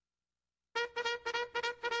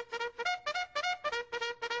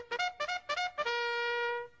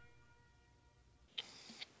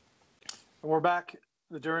And we're back,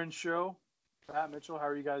 the Duran Show. Pat, Mitchell, how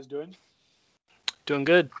are you guys doing? Doing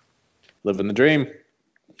good. Living the dream.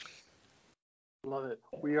 Love it.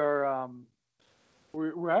 We are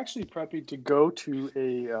we're actually prepping to go to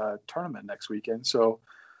a tournament next weekend. So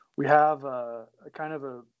we have a kind of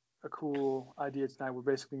a cool idea tonight. We're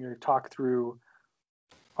basically going to talk through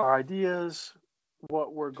our ideas,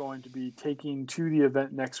 what we're going to be taking to the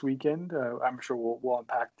event next weekend. I'm sure we'll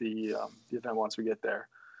unpack the event once we get there.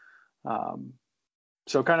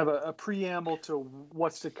 So kind of a preamble to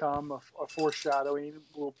what's to come, a foreshadowing.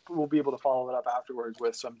 We'll be able to follow it up afterwards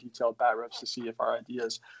with some detailed bat reps to see if our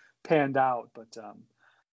ideas panned out. But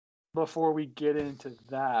before we get into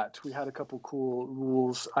that, we had a couple cool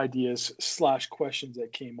rules, ideas / questions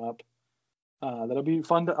that came up that'll be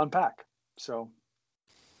fun to unpack. So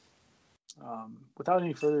without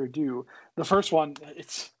any further ado, the first one,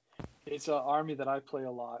 it's an army that I play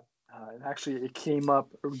a lot. And actually, it came up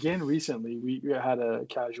again recently. We had a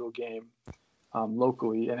casual game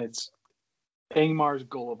locally, and it's Angmar's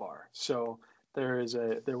Gullivar. So there was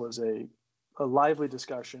a lively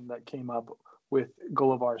discussion that came up with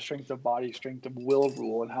Gullivar's strength of body, strength of will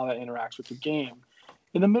rule, and how that interacts with the game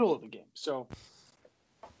in the middle of the game. So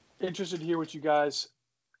interested to hear what you guys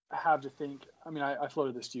have to think. I mean, I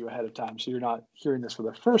floated this to you ahead of time, so you're not hearing this for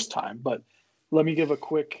the first time. But let me give a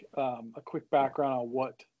quick background on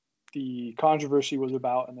what the controversy was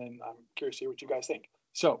about, and then I'm curious to hear what you guys think.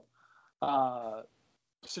 So,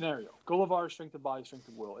 scenario: Gullivar, strength of body, strength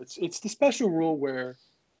of will. It's the special rule where,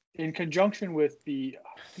 in conjunction with I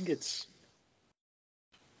think it's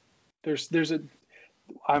there's a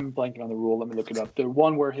I'm blanking on the rule. Let me look it up. The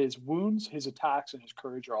one where his wounds, his attacks, and his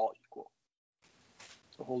courage are all equal.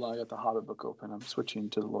 So hold on, I got the Hobbit book open. I'm switching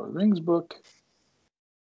to the Lord of the Rings book.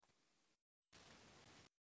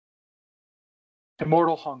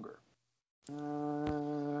 Immortal Hunger.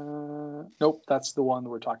 Nope, that's the one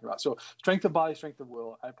we're talking about. So strength of body, strength of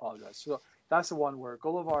will. I apologize. So that's the one where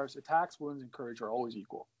Gullivar's attacks, wounds, and courage are always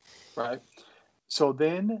equal, right? So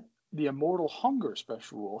then the Immortal Hunger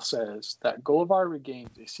special rule says that Gullivar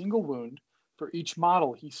regains a single wound for each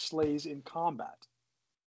model he slays in combat.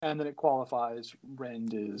 And then it qualifies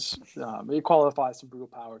it qualifies some brutal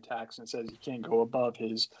power attacks, and it says he can't go above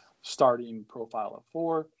his starting profile of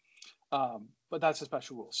 4. But that's a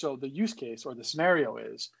special rule. So the use case or the scenario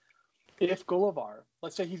is if Gullivar,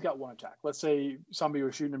 let's say he's got 1 attack. Let's say somebody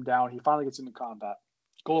was shooting him down. He finally gets into combat.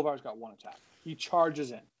 Gullivar's got 1 attack. He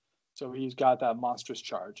charges in. So he's got that monstrous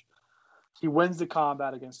charge. He wins the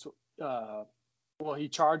combat against, he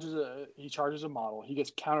charges a model. He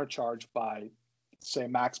gets countercharged by, say, a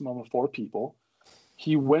maximum of 4 people.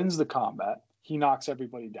 He wins the combat. He knocks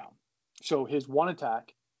everybody down. So his 1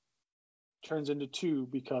 attack turns into 2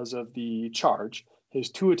 because of the charge. His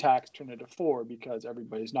 2 attacks turn into 4 because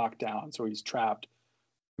everybody's knocked down, so he's trapped,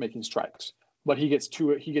 making strikes. But he gets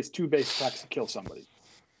 2 base attacks to kill somebody.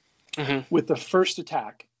 Mm-hmm. With the first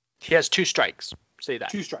attack, he has 2 strikes. Say that.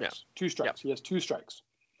 2 strikes. Yeah. 2 strikes. Yep. He has 2 strikes.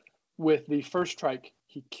 With the first strike,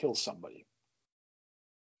 he kills somebody.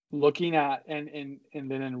 Looking at and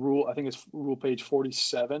then in rule, I think it's rule page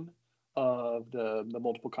 47 of the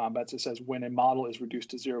multiple combats, it says when a model is reduced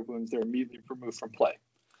to 0 wounds, they're immediately removed from play.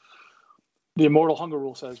 The Immortal Hunger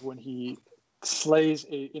rule says when he slays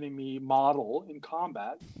an enemy model in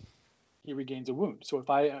combat, he regains a wound. So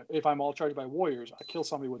if I'm all charged by warriors, I kill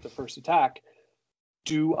somebody with the first attack,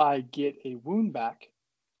 do I get a wound back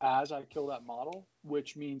as I kill that model,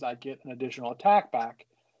 which means I get an additional attack back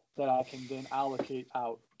that I can then allocate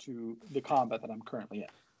out to the combat that I'm currently in.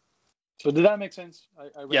 So did that make sense?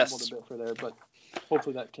 I rambled a bit for there, but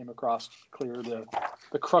hopefully that came across clear, the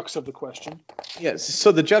crux of the question. Yes.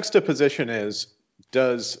 So the juxtaposition is,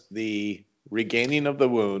 does the regaining of the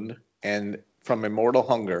wound and from Immortal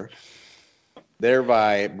Hunger,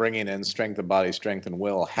 thereby bringing in strength of body, strength and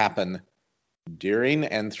will, happen during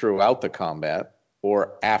and throughout the combat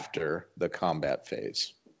or after the combat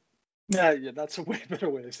phase? Yeah, that's a way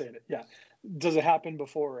better way of saying it. Yeah. Does it happen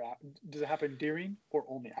before or after? Does it happen during or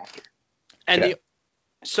only after? And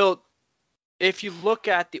so if you look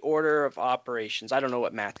at the order of operations, I don't know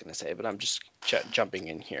what Matt's going to say, but I'm just jumping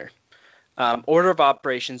in here. Order of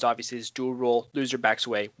operations obviously is dual rule, loser backs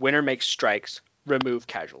away, winner makes strikes, remove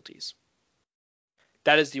casualties.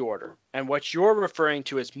 That is the order. And what you're referring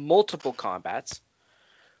to is multiple combats,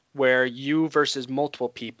 where you versus multiple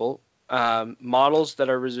people, models that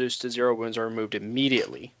are reduced to 0 wounds are removed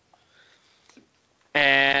immediately.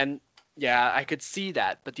 And yeah, I could see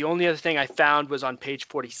that. But the only other thing I found was on page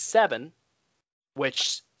 47,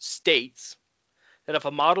 which states that if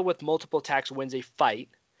a model with multiple attacks wins a fight,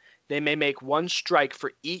 They may make one strike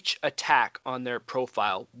for each attack on their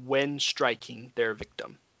profile when striking their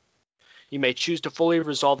victim. You may choose to fully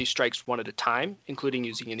resolve these strikes one at a time, including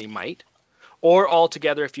using any might, or all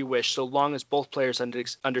together if you wish, so long as both players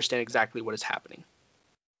understand exactly what is happening.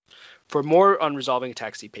 For more on resolving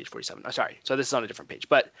attacks, see page 47. Oh, sorry, so this is on a different page.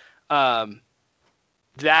 But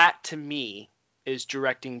that, to me, is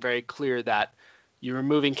directing very clear that you're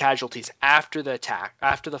removing casualties after the attack,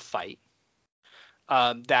 after the fight,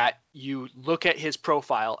 that you look at his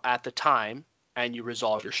profile at the time and you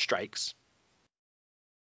resolve your strikes.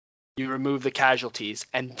 You remove the casualties,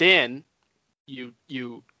 and then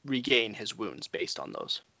you regain his wounds based on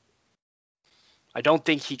those. I don't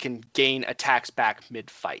think he can gain attacks back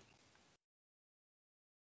mid-fight,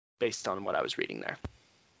 based on what I was reading there.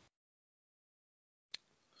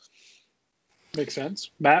 Makes sense.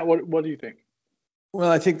 Matt, what do you think? Well,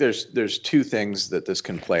 I think there's two things that this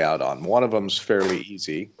can play out on. One of them's fairly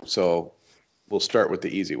easy, so we'll start with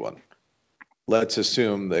the easy one. Let's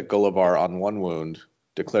assume that Gullivar on one wound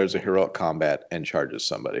declares a heroic combat and charges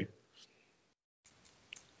somebody.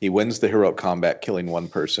 He wins the heroic combat, killing one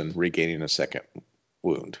person, regaining a second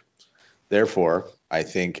wound. Therefore, I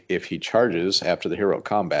think if he charges after the heroic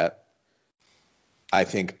combat, I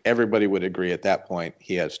think everybody would agree at that point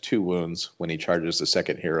he has 2 wounds when he charges the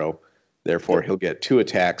second hero. Therefore, he'll get 2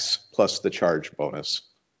 attacks plus the charge bonus,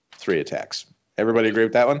 3 attacks. Everybody agree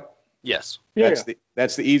with that one? Yes.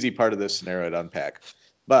 That's the easy part of this scenario to unpack.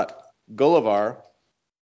 But Gullivar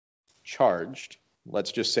charged.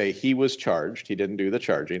 Let's just say he was charged. He didn't do the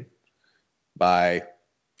charging by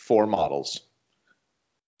 4 models.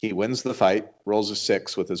 He wins the fight, rolls a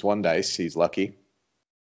 6 with his 1 dice. He's lucky.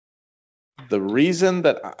 The reason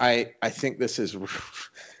that I think this is,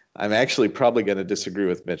 I'm actually probably going to disagree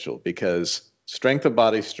with Mitchell, because strength of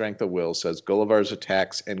body, strength of will says Gullivar's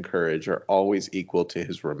attacks and courage are always equal to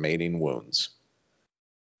his remaining wounds.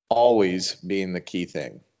 Always being the key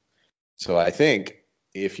thing. So I think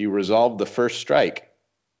if you resolve the first strike,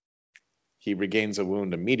 he regains a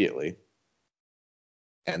wound immediately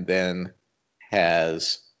and then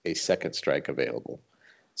has a second strike available.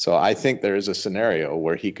 So I think there is a scenario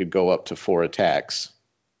where he could go up to 4 attacks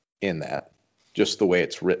in that, just the way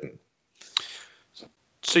it's written.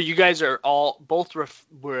 So you guys are all both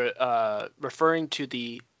referring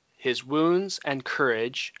to his wounds and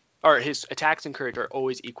courage, or his attacks and courage are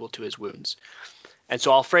always equal to his wounds. And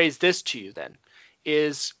so I'll phrase this to you then.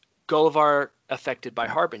 Is Gullivar affected by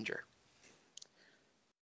Harbinger?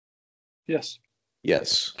 Yes.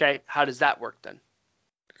 Yes. Okay, how does that work then?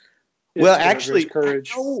 Well, actually,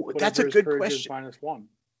 courage. That's a good question. -1.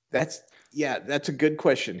 That's a good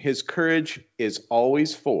question. His courage is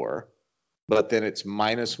always 4, but then it's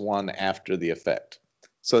 -1 after the effect.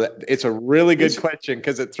 So it's a really good question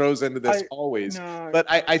because it throws into this always. No. But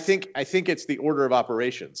I think it's the order of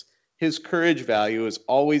operations. His courage value is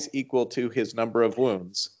always equal to his number of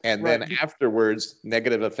wounds, and then afterwards,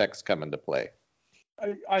 negative effects come into play.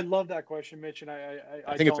 I love that question, Mitch, and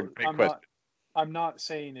I think it's a great question. I'm not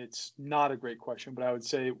saying it's not a great question, but I would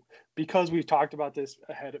say because we've talked about this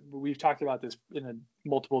in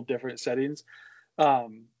multiple different settings.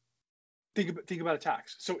 Think about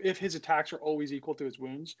attacks. So if his attacks are always equal to his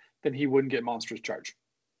wounds, then he wouldn't get monstrous charge.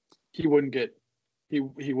 He wouldn't get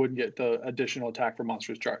the additional attack for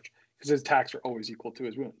monstrous charge because his attacks are always equal to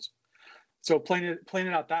his wounds. So playing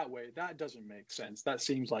it out that way, that doesn't make sense. That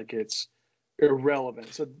seems like it's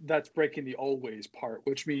irrelevant. So that's breaking the always part,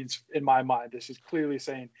 which means in my mind, this is clearly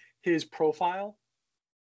saying his profile,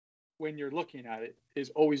 when you're looking at it,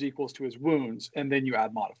 is always equals to his wounds, and then you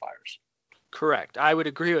add modifiers. Correct. I would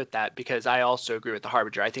agree with that because I also agree with the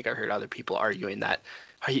Harbinger. I think I heard other people arguing that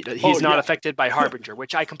he's not affected by Harbinger,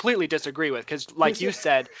 which I completely disagree with because, like you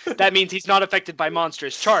said, that means he's not affected by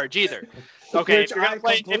monstrous charge either. Okay, which I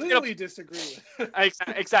completely disagree with.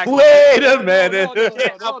 Exactly. Wait a minute. You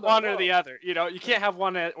can't have one or the other. You can't have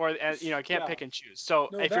one or you can't pick and choose. So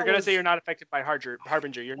if you're gonna say you're not affected by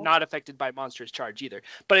Harbinger, you're not affected by monstrous charge either.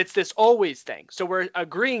 But it's this always thing. So we're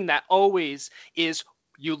agreeing that always is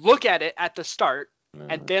you look at it at the start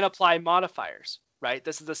and then apply modifiers. Right?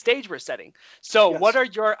 This is the stage we're setting. So what are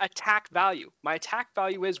your attack value? My attack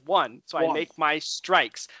value is 1. So I make my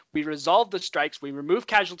strikes. We resolve the strikes. We remove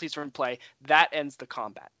casualties from play. That ends the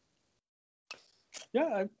combat.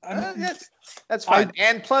 Yeah. That's fine.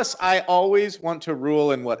 And plus, I always want to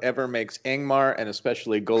rule in whatever makes Angmar and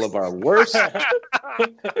especially Gullivar worse.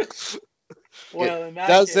 Well, in that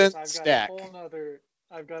doesn't case, stack.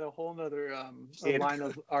 I've got a whole nother line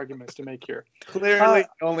of arguments to make here. Clearly,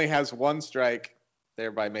 only has 1 strike,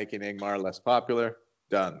 thereby making Angmar less popular.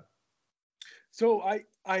 Done. So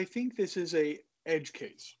I think this is a edge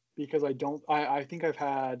case because I think I've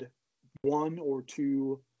had one or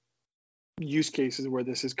two use cases where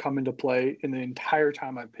this has come into play in the entire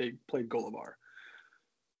time I've played Gullivar.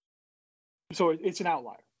 So it's an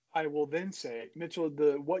outlier. I will then say, Mitchell,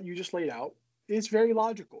 what you just laid out is very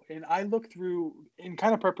logical. And I looked through, in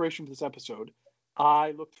kind of preparation for this episode,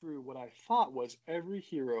 I looked through what I thought was every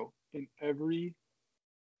hero in every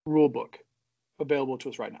rule book available to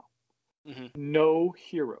us right now. Mm-hmm. No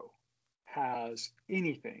hero has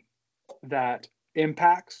anything that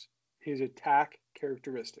impacts his attack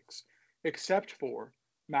characteristics, except for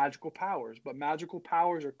magical powers. But magical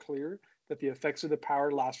powers are clear that the effects of the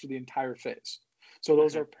power last for the entire phase. So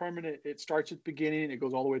those are permanent. It starts at the beginning, it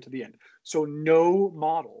goes all the way to the end. So no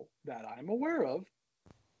model that I'm aware of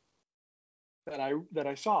that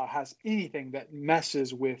I saw has anything that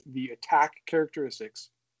messes with the attack characteristics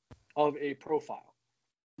of a profile.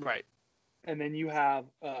 Right. And then you have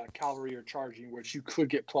cavalry or charging, which you could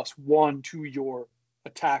get +1 to your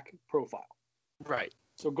attack profile. Right.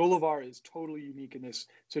 So Gullivar is totally unique in this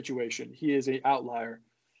situation. He is an outlier.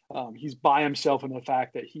 He's by himself in the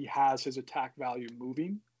fact that he has his attack value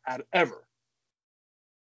moving at ever,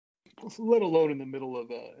 let alone in the middle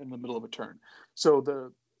of a turn. So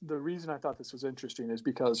the reason I thought this was interesting is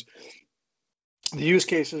because the use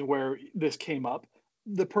cases where this came up,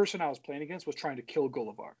 the person I was playing against was trying to kill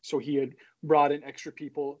Gullivar. So he had brought in extra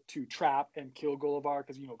people to trap and kill Gullivar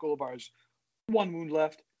because, Gullivar's 1 wound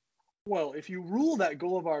left. Well, if you rule that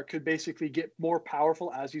Gullivar could basically get more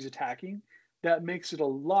powerful as he's attacking, that makes it a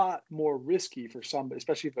lot more risky for somebody,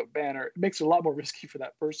 especially if a banner. It makes it a lot more risky for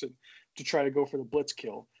that person to try to go for the blitz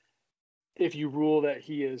kill. If you rule that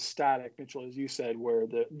he is static, Mitchell, as you said, where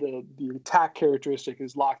the attack characteristic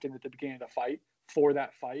is locked in at the beginning of the fight for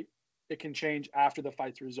that fight, it can change after the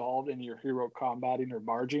fight's resolved and your hero combating or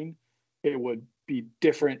marging. It would be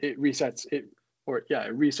different. It resets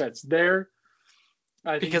there.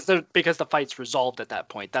 Because the fight's resolved at that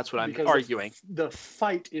point. That's what I'm arguing. The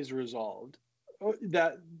fight is resolved.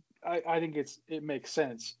 That I think it makes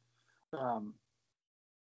sense.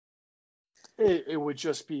 It would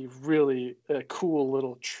just be really a cool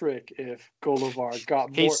little trick if Gullivar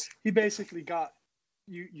got more. He basically got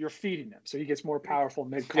you're feeding him, so he gets more powerful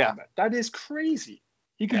mid combat. Yeah. That is crazy.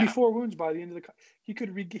 He could be 4 wounds by the end of he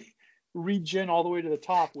could regen all the way to the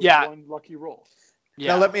top with one lucky roll.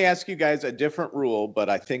 Yeah. Now let me ask you guys a different rule, but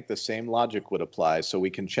I think the same logic would apply, so we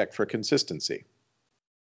can check for consistency.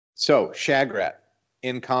 So Shagrat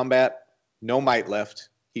in combat, no might left.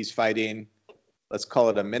 He's fighting, let's call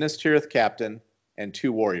it a Minas Tirith captain and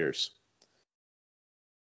 2 warriors.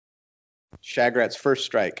 Shagrat's first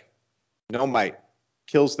strike, no might,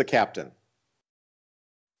 kills the captain.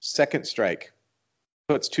 Second strike,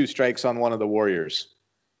 puts 2 strikes on one of the warriors,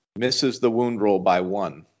 misses the wound roll by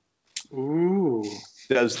 1. Ooh.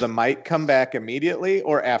 Does the might come back immediately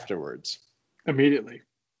or afterwards? Immediately.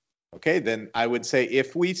 Okay, then I would say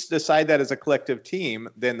if we decide that as a collective team,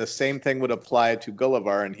 then the same thing would apply to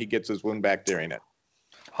Gullivar and he gets his wound back during it.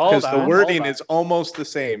 Because the wording is almost the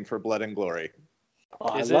same for Blood and Glory.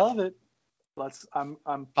 I love it.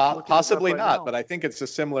 I'm possibly not, but I think it's a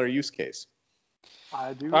similar use case.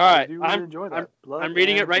 I do. All right, I do really enjoy that. I'm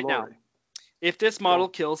reading it right now. If this model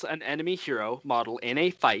kills an enemy hero model in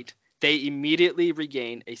a fight, they immediately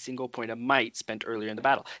regain a single point of might spent earlier in the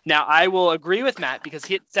battle. Now, I will agree with Matt because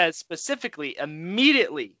it says specifically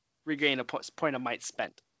immediately regain a point of might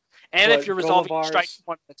spent. And if you're resolving strikes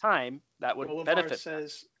one at a time, that would benefit.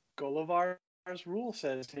 Gullivar's rule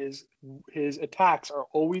says his attacks are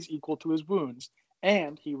always equal to his wounds,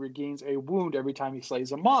 and he regains a wound every time he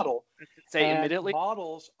slays a model. Say immediately.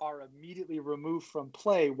 Models are immediately removed from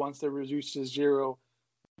play once they're reduced to 0.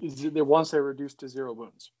 Once they're reduced to 0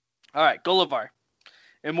 wounds. All right, Gullivar.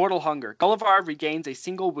 Immortal Hunger. Gullivar regains a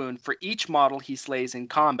single wound for each model he slays in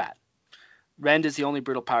combat. Rend is the only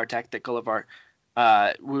brutal power attack that Gullivar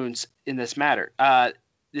wounds in this matter.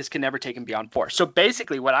 This can never take him beyond 4. So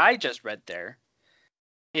basically what I just read there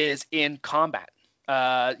is in combat.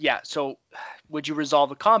 So would you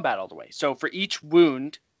resolve a combat all the way? So for each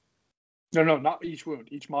wound... No, not each wound.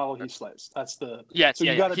 Each model he slays. That's the... Yes, so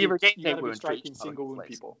he regains a wound for each single wound plays.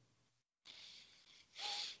 People.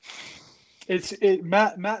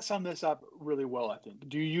 Matt summed this up really well, I think.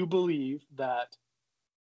 Do you believe that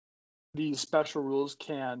these special rules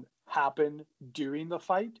can happen during the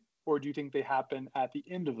fight, or do you think they happen at the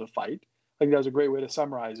end of the fight? I think that was a great way to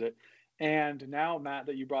summarize it. And now, Matt,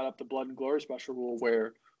 that you brought up the Blood and Glory special rule,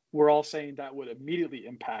 where we're all saying that would immediately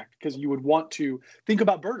impact, because you would want to think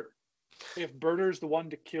about Birder. If Birder's the one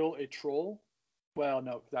to kill a troll, well,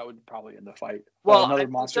 no, that would probably end the fight. Well, another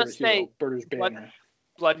monster hero, Birder's banner.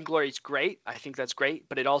 Blood and Glory is great. I think that's great,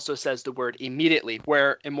 but it also says the word immediately,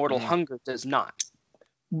 where Immortal Hunger does not.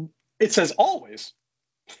 It says always.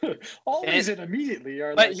 Always and immediately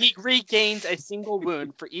are but he regains a single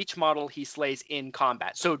wound for each model he slays in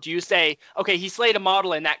combat. So do you say, okay, he slayed a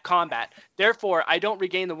model in that combat, therefore I don't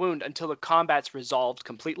regain the wound until the combat's resolved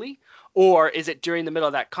completely? Or is it during the middle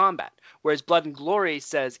of that combat? Whereas Blood and Glory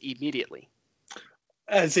says immediately.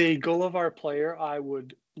 As a Gullivar player, I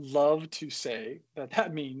would love to say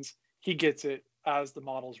that means he gets it as the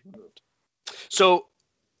model's removed. So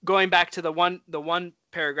going back to the one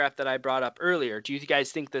paragraph that I brought up earlier, do you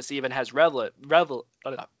guys think this even has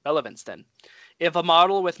relevance then? If a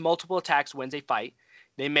model with multiple attacks wins a fight,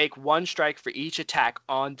 they make one strike for each attack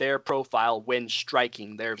on their profile when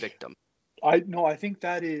striking their victim. I think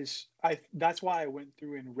that's why I went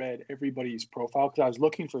through and read everybody's profile, because I was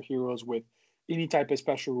looking for heroes with any type of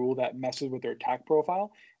special rule that messes with their attack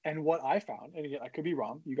profile. And what I found, and again, I could be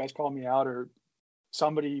wrong, you guys call me out or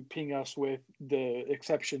somebody ping us with the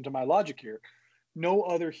exception to my logic here. No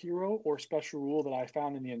other hero or special rule that I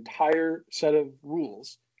found in the entire set of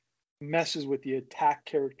rules messes with the attack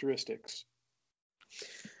characteristics.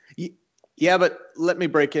 Yeah, but let me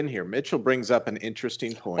break in here. Mitchell brings up an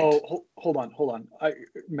interesting point. Oh, hold on.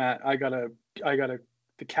 Matt, I got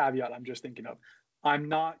the caveat I'm just thinking of. I'm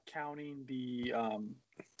not counting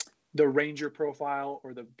the ranger profile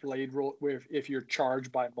or the blade roll where if you're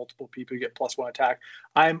charged by multiple people, you get +1 attack.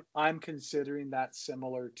 I'm considering that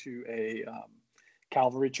similar to a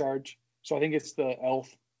cavalry charge. So I think it's the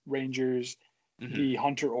elf rangers, the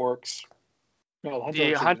hunter orcs. No,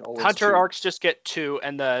 the hunter orcs just get 2,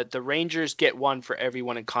 and the rangers get 1 for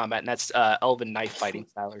everyone in combat, and that's elven knife fighting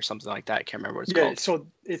style or something like that. I can't remember what it's called. So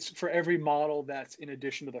it's for every model that's in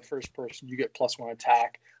addition to the first person, you get +1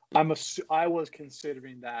 attack. I was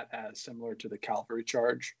considering that as similar to the cavalry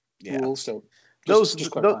charge rules. So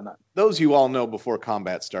those you all know before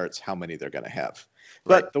combat starts how many they're going to have.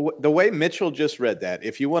 But the way Mitchell just read that,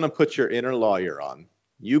 if you want to put your inner lawyer on,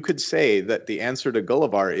 you could say that the answer to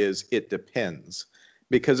Gullivar is it depends.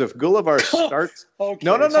 Because if Gullivar starts... Okay,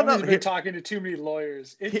 no. You're talking to too many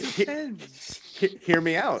lawyers. It depends. Hear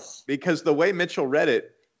me out. Because the way Mitchell read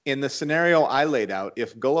it, in the scenario I laid out,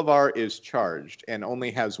 if Gullivar is charged and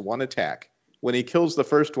only has 1 attack, when he kills the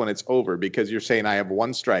first one, it's over because you're saying I have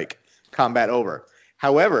 1 strike, combat over.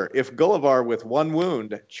 However, if Gullivar with 1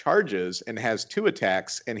 wound charges and has 2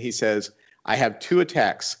 attacks and he says, I have 2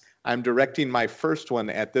 attacks, I'm directing my first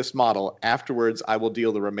one at this model. Afterwards, I will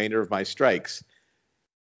deal the remainder of my strikes.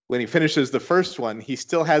 When he finishes the first one, he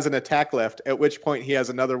still has an attack left, at which point he has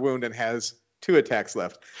another wound and has 2 attacks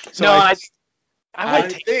left. So I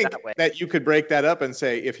think that you could break that up and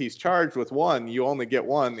say, if he's charged with 1, you only get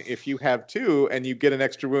 1. If you have 2 and you get an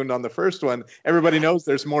extra wound on the first one, everybody knows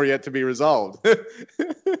there's more yet to be resolved.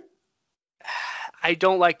 I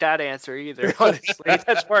don't like that answer either, honestly.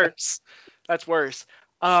 That's worse.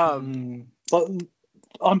 But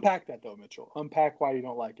unpack that though, Mitchell. Unpack why you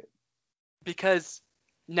don't like it. Because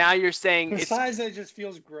now you're saying besides it just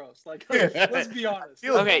feels gross. Like, let's be honest.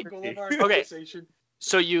 Okay.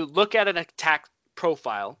 So you look at an attack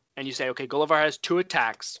profile and you say, okay, Gullivar has 2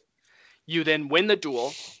 attacks. You then win the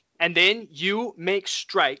duel, and then you make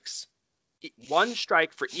strikes, 1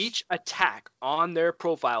 strike for each attack on their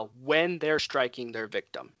profile when they're striking their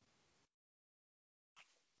victim.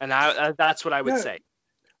 And that's what I would say.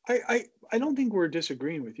 I don't think we're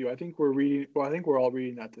disagreeing with you. I think we're all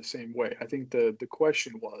reading that the same way. I think the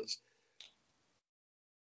question was,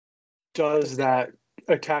 does that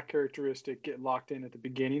attack characteristic get locked in at the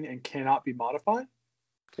beginning and cannot be modified,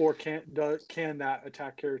 or can that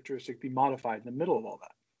attack characteristic be modified in the middle of all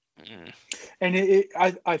that? And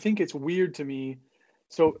I think it's weird to me.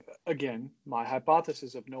 So again, my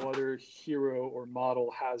hypothesis of no other hero or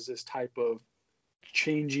model has this type of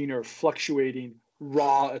changing or fluctuating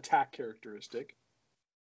raw attack characteristic.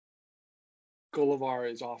 Gullivar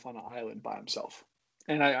is off on an island by himself,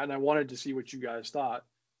 and I wanted to see what you guys thought,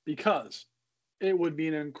 because it would be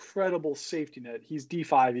an incredible safety net. He's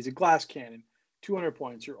D5, he's a glass cannon, 200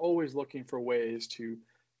 points. You're always looking for ways to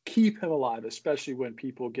keep him alive, especially when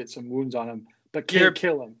people get some wounds on him but can't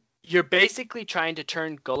kill him. You're basically trying to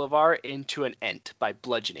turn Gullivar into an Ent by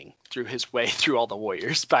bludgeoning through his way through all the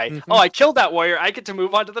warriors. I killed that warrior, I get to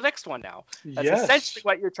move on to the next one now. That's essentially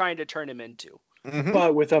what you're trying to turn him into.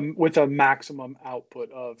 But with a maximum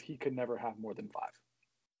output of he could never have more than 5.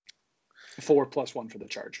 4 + 1 for the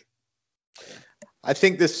charge. I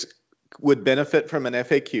think this would benefit from an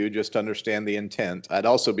FAQ just to understand the intent. I'd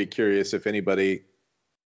also be curious if anybody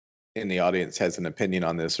in the audience has an opinion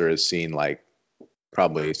on this or has seen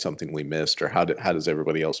probably something we missed, or how does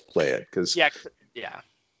everybody else play it? Yeah.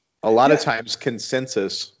 A lot of times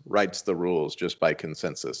consensus writes the rules just by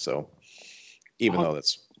consensus. So even though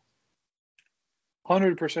that's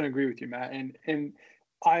 100% agree with you, Matt. And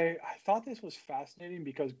I thought this was fascinating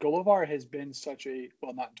because Gullivar has been such a,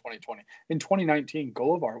 well, not in 2020. In 2019,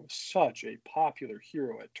 Gullivar was such a popular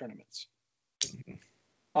hero at tournaments.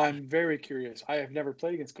 I'm very curious. I have never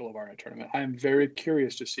played against Gullivar in a tournament. I am very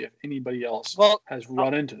curious to see if anybody else has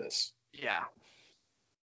run into this. Yeah.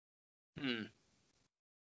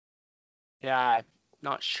 Yeah, I'm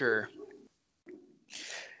not sure.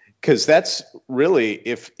 because that's really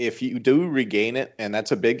if you do regain it, and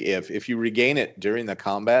that's a big if you regain it during the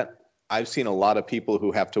combat. I've seen a lot of people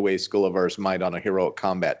who have to waste Gullivar's Might on a heroic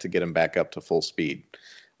combat to get him back up to full speed,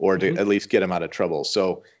 or to at least get him out of trouble.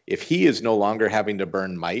 So if he is no longer having to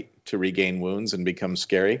burn Might to regain wounds and become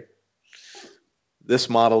scary, this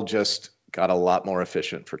model just got a lot more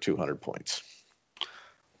efficient for 200 points.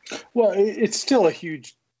 Well, it's still a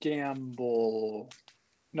huge gamble.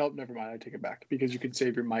 Nope, never mind. I take it back because you can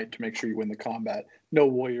save your Might to make sure you win the combat. No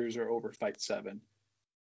warriors are over fight 7.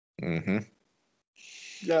 Mm-hmm.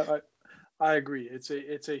 Yeah, I agree. It's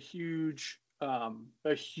a huge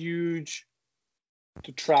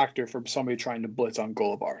detractor from somebody trying to blitz on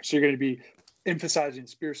Gullivar. So you're going to be emphasizing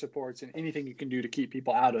spear supports and anything you can do to keep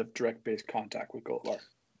people out of direct base contact with Gullivar.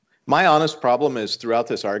 My honest problem is throughout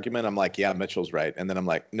this argument, I'm like, yeah, Mitchell's right. And then I'm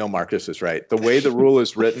like, no, Marcus is right. The way the rule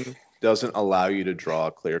is written doesn't allow you to draw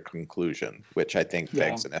a clear conclusion, which I think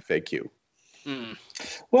begs an FAQ.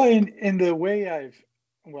 Well, in the way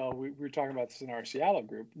we were talking about this in our Seattle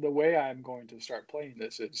group. The way I'm going to start playing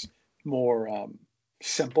this is more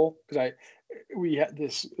simple because we had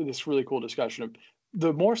this really cool discussion of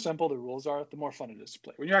the more simple the rules are, the more fun it is to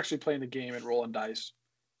play. When you're actually playing the game and rolling dice,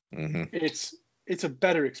 it's a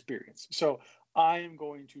better experience. So I am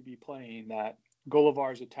going to be playing that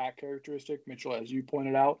Gullivar's attack characteristic, Mitchell, as you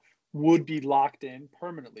pointed out, would be locked in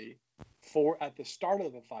permanently at the start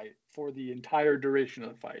of the fight for the entire duration of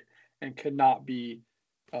the fight and cannot be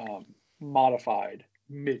modified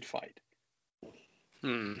mid-fight.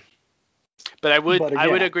 But I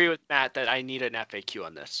would agree with Matt that I need an FAQ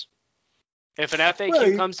on this. If an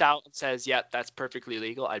FAQ comes out and says, "Yeah, that's perfectly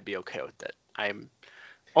legal," I'd be okay with it. I'm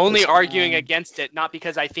only arguing against it not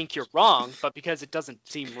because I think you're wrong, but because it doesn't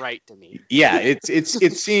seem right to me. Yeah, it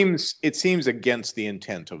seems against the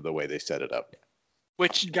intent of the way they set it up.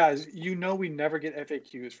 Which, guys, we never get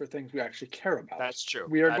FAQs for things we actually care about. That's true.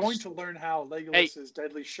 We are going to learn how Legolas's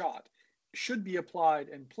deadly shot should be applied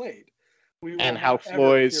and played. We will and how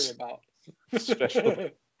Floyd's about special.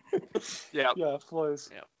 Floyd's. Yeah,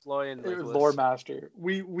 Floyd and Legolas. Lore Master.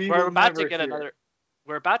 We're about to get another.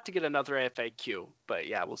 We're about to get another FAQ, but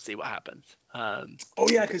yeah, we'll see what happens.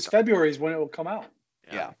 Because February is when it will come out.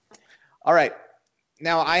 Yeah. All right.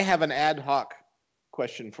 Now I have an ad hoc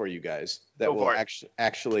question for you guys that will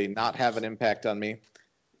actually not have an impact on me.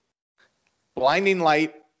 Blinding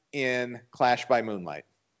light in Clash by Moonlight.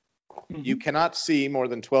 You cannot see more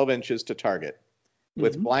than 12 inches to target.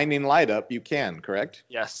 With blinding light up, you can, correct?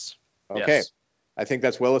 Yes. Okay. Yes. I think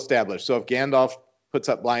that's well established. So if Gandalf puts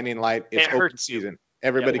up blinding light, it's open season.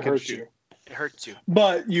 Everybody can shoot. It hurts you.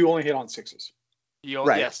 But you only hit on 6s.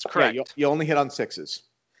 Right. Yes, correct. Yeah, you only hit on 6s.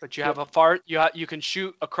 But you have you can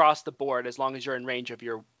shoot across the board as long as you're in range of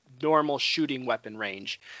your normal shooting weapon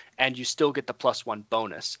range, and you still get the +1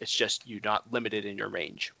 bonus. It's just you're not limited in your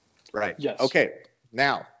range. Right. Yes. Okay.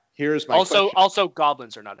 Now, here's my question. Also,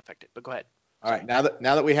 goblins are not affected, but go ahead. All right. Now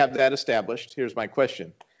that we have that established, here's my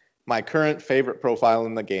question. My current favorite profile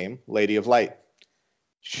in the game, Lady of Light.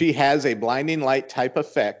 She has a blinding light type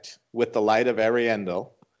effect with the Light of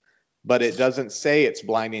Ariandel, but it doesn't say it's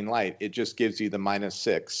blinding light. It just gives you the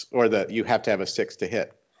 -6, or you have to have a 6 to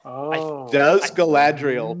hit. Does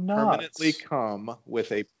Galadriel permanently come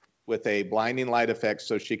with a blinding light effect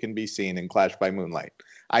so she can be seen in Clash by Moonlight?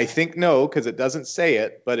 I think no, because it doesn't say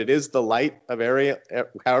it, but it is the Light of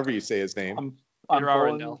however you say his name. I'm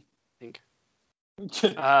Arundel, I think.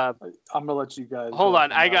 I'm gonna let you guys. Hold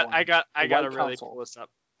on, I gotta really pull this up.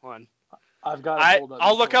 Hold on. I've got.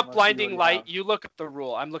 I'll look up blinding light. You look up the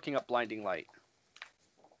rule. I'm looking up blinding light.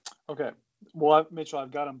 Okay. Well, Mitchell,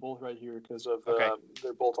 I've got them both right here because of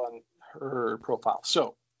they're both on her profile.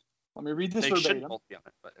 So let me read this verbatim. They shouldn't both be on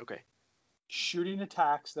it, but okay. Shooting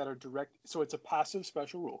attacks that are direct. So it's a passive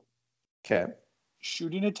special rule. Okay.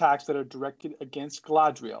 Shooting attacks that are directed against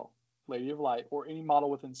Galadriel, Lady of Light, or any model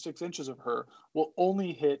within 6 inches of her will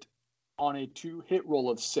only hit on a 2-hit roll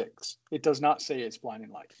of 6. It does not say it's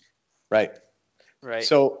blinding light. Right. Right.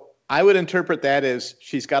 So I would interpret that as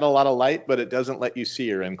she's got a lot of light, but it doesn't let you see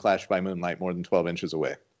her in Clash by Moonlight more than 12 inches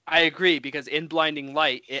away. I agree, because in Blinding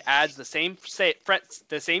Light, it adds the same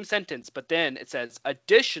sentence, but then it says,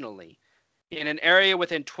 additionally, in an area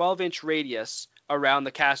within 12-inch radius around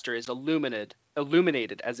the caster is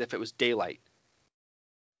illuminated as if it was daylight.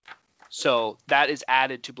 So that is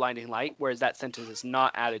added to Blinding Light, whereas that sentence is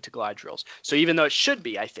not added to Galadriel's. So even though it should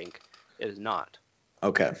be, I think, it is not.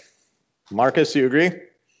 Okay. Marcus, you agree?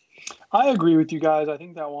 I agree with you guys. I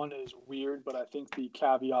think that one is weird, but I think the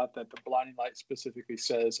caveat that the Blinding Light specifically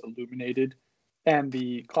says illuminated and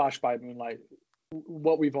the Clash by Moonlight,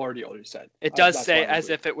 what we've already said. It does say as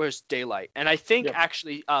if it was daylight. And I think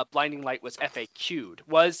actually Blinding Light was FAQ'd.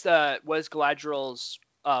 Was Galadriel's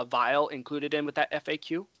vial included in with that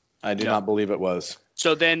FAQ? I do not believe it was.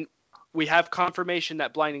 So then we have confirmation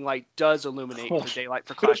that Blinding Light does illuminate for daylight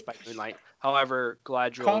for Clash by Moonlight. However,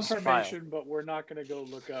 Galadriel's confirmation, but we're not going to go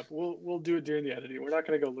look up. We'll do it during the editing. We're not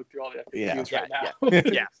going to go look through all the FAQs right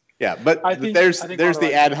now. Yeah, but there's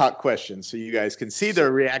the ad hoc question, so you guys can see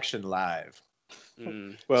their reaction live.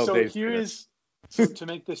 Well, so so to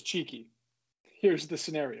make this cheeky, here's the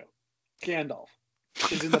scenario. Gandalf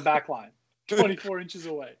is in the back line, 24 inches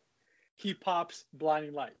away. He pops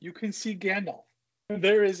Blinding Light. You can see Gandalf.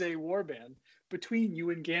 There is a warband between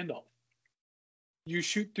you and Gandalf. You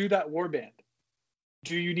shoot through that warband.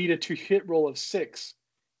 Do you need a 2-hit roll of 6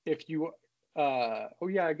 if you I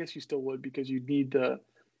guess you still would, because you need to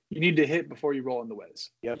hit before you roll in the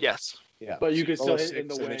whiz. Yep. Yes. Yeah. But you could still hit in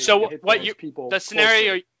the way. So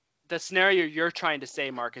the scenario you're trying to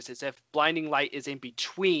say, Marcus, is if Blinding Light is in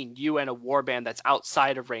between you and a warband that's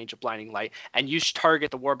outside of range of Blinding Light, and you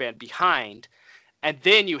target the warband behind, and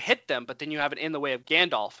then you hit them, but then you have it in the way of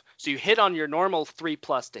Gandalf. So you hit on your normal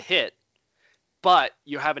 3+ to hit, but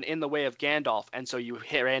you have it in the way of Gandalf, and so you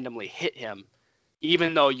randomly hit him,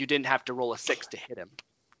 even though you didn't have to roll a 6 to hit him.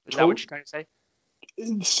 Is that what you're trying to say?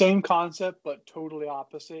 Same concept, but totally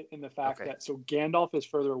opposite in the fact that Gandalf is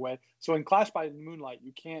further away. So in Clash by Moonlight,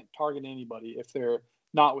 you can't target anybody if they're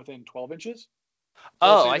not within 12 inches. So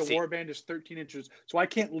I see. The warband is 13 inches, so I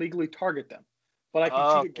can't legally target them. But I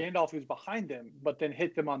can shoot at Gandalf, who's behind them, but then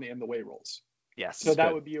hit them on the in the way rolls. Yes. So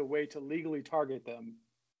that would be a way to legally target them.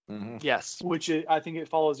 Mm-hmm. Yes. Which I think it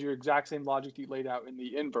follows your exact same logic that you laid out in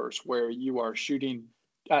the inverse, where you are shooting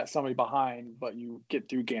at somebody behind, but you get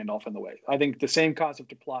through Gandalf in the way. I think the same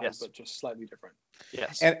concept applies, but just slightly different.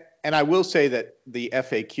 Yes. And I will say that the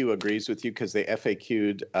FAQ agrees with you, because they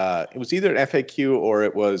FAQ'd, it was either an FAQ or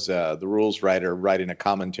it was the rules writer writing a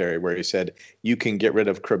commentary where he said you can get rid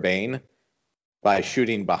of Crebain by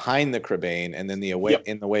shooting behind the Crebain, and then the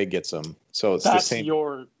in the way gets them. So it's that's the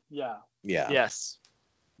same. Yeah. Yes.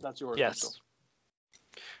 That's yours. Yes.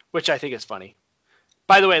 Which I think is funny.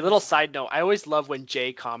 By the way, little side note, I always love when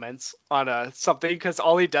Jay comments on something, because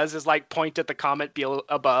all he does is like point at the comment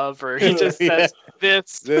above, or he just says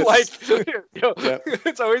this. Like,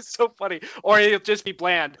 it's always so funny. Or he'll just be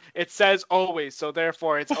bland. It says always, so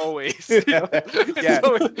therefore it's always. No,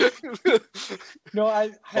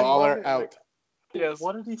 I baller out. Yes.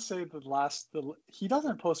 What did he say he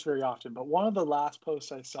doesn't post very often, but one of the last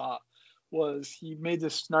posts I saw was he made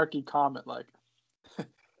this snarky comment like,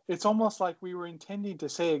 it's almost like we were intending to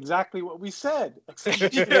say exactly what we said.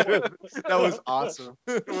 That was awesome.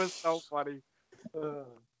 It was so funny.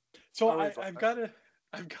 So I've got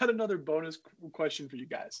another bonus question for you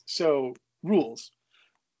guys. So rules.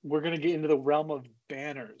 We're gonna get into the realm of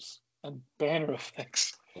banners and banner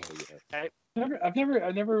effects. Okay. I've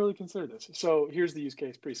never really considered this. So here's the use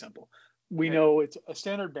case. Pretty simple. We know it's a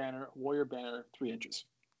standard banner, warrior banner, 3 inches.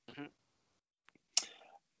 Mm-hmm.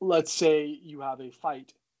 Let's say you have a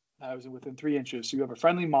fight that was within 3 inches. So you have a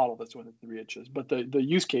friendly model that's within 3 inches. But the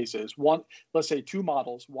use case is let's say 2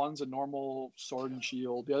 models. One's a normal sword and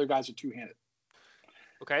shield. The other guy's a 2-handed.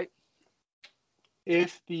 Okay.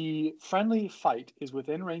 If the friendly fight is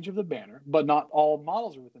within range of the banner, but not all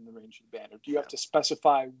models are within the range of the banner, do you have to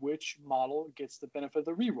specify which model gets the benefit of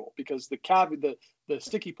the reroll? Because the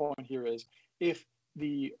sticky point here is if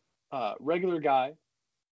the regular guy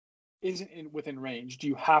isn't within range, do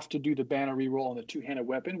you have to do the banner reroll on the 2-handed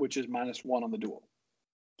weapon, which is -1 on the duel?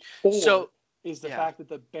 Or is the fact that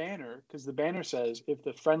the banner, because the banner says if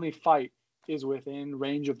the friendly fight is within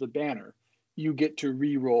range of the banner, you get to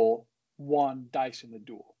reroll 1 dice in the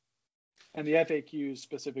duel. And the FAQs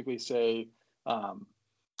specifically say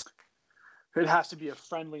it has to be a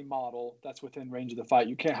friendly model that's within range of the fight.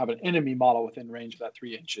 You can't have an enemy model within range of that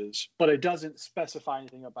 3 inches, but it doesn't specify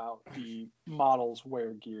anything about the models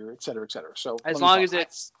wear gear, et cetera, et cetera. So as long as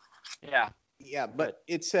it's, but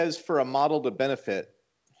it says for a model to benefit,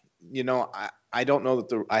 I don't know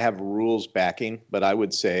that I have rules backing, but I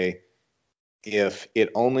would say if it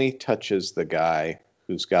only touches the guy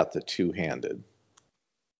who's got the two-handed,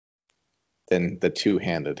 then the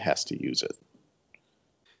two-handed has to use it.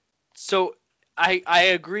 So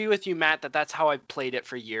I agree with you, Matt, that's how I've played it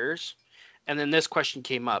for years. And then this question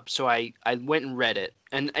came up, so I went and read it.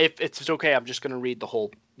 And if it's okay, I'm just going to read the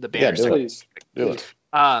banner. Yeah, Please. do it.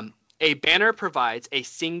 A banner provides a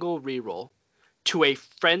single reroll to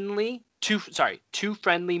two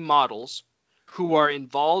friendly models who are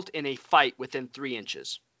involved in a fight within 3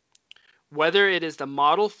 inches. Whether it is the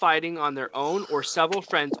model fighting on their own or several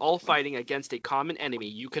friends all fighting against a common enemy,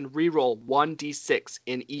 you can reroll 1d6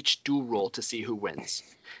 in each duel roll to see who wins.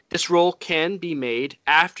 This roll can be made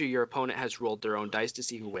after your opponent has rolled their own dice to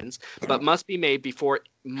see who wins, but must be made before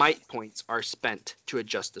might points are spent to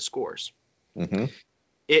adjust the scores. Mm-hmm.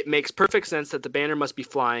 It makes perfect sense that the banner must be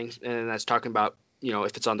flying, and that's talking about,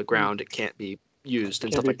 if it's on the ground, it can't be used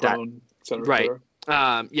and stuff like that. Right.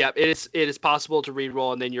 Yeah, it is possible to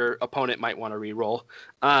re-roll, and then your opponent might want to re-roll.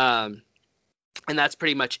 And that's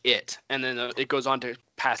pretty much it. And then it goes on to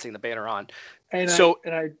passing the banner on. Go ahead.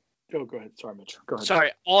 Sorry, Mitch. Go ahead.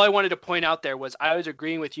 Sorry. All I wanted to point out there was I was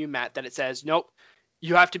agreeing with you, Matt, that it says, nope,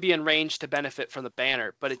 you have to be in range to benefit from the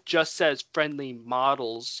banner. But it just says friendly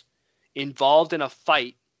models involved in a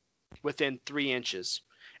fight within 3 inches.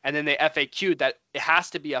 And then they FAQ'd that it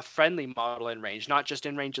has to be a friendly model in range, not just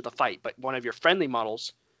in range of the fight, but one of your friendly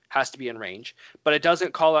models has to be in range. But it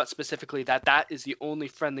doesn't call out specifically that is the only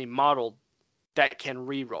friendly model that can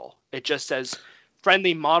reroll. It just says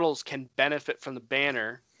friendly models can benefit from the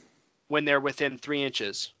banner when they're within 3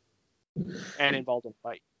 inches and involved in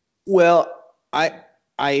fight. Well, I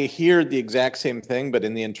hear the exact same thing, but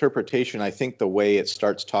in the interpretation, I think the way it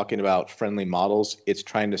starts talking about friendly models, it's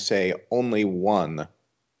trying to say only one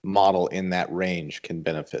model in that range can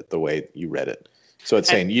benefit the way you read it. So it's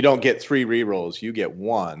saying you don't get 3 rerolls, you get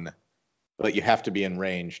 1, but you have to be in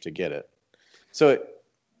range to get it. So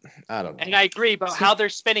I don't know. And I agree, but how they're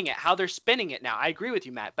spinning it now. I agree with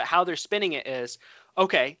you, Matt, but how they're spinning it is,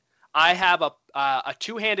 okay, I have a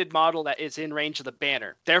two-handed model that is in range of the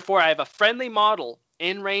banner. Therefore, I have a friendly model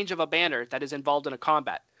in range of a banner that is involved in a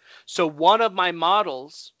combat. So one of my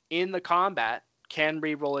models in the combat can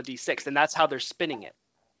re-roll a d6, and that's how they're spinning it.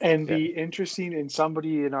 And and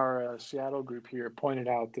somebody in our Seattle group here pointed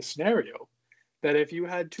out the scenario that if you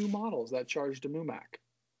had 2 models that charged a Mumak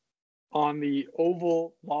on the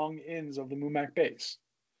oval long ends of the Mumak base,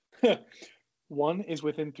 one is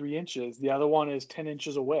within 3 inches, the other one is 10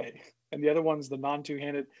 inches away, and the other one's the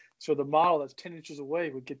non-two-handed. So the model that's 10 inches away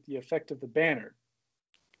would get the effect of the banner.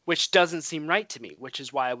 Which doesn't seem right to me, which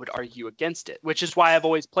is why I would argue against it, which is why I've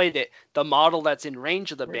always played it. The model that's in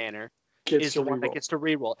range of the banner is the one that gets to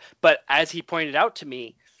reroll. But as he pointed out to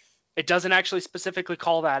me, it doesn't actually specifically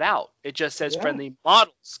call that out. It just says friendly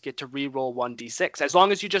models get to reroll 1d6. As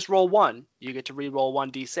long as you just roll 1, you get to reroll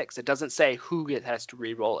 1d6. It doesn't say who has to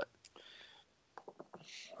reroll it.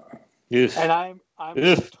 Yes. And I'm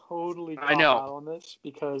totally caught out on this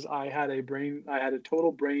because I had a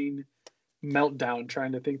total brain meltdown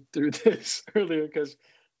trying to think through this earlier because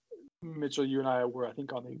Mitchell, you and I were, I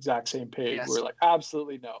think, on the exact same page. Yes. We're like,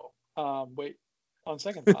 absolutely no. Wait, on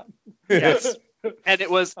second thought. Yes. And it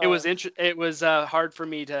was hard for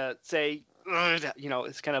me to say,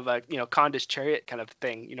 it's kind of a, Condi's chariot kind of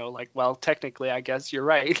thing, well, technically, I guess you're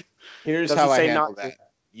right. Here's how I handle that.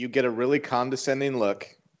 You get a really condescending look.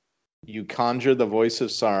 You conjure the voice of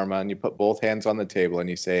Saruman. You put both hands on the table and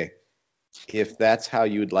you say, if that's how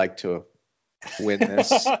you'd like to win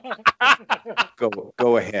this,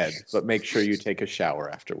 go ahead, but make sure you take a shower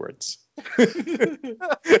afterwards. And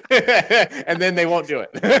then they won't do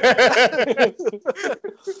it.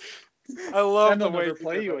 I love and the way never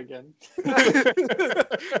play you again.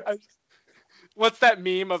 What's that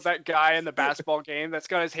meme of that guy in the basketball game that's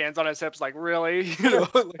got his hands on his hips like, really?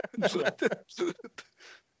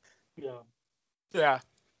 Yeah.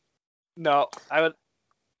 No, I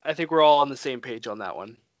think we're all on the same page on that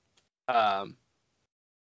one. I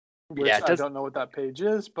don't know what that page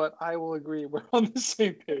is, but I will agree we're on the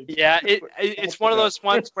same page. Yeah, it's one of those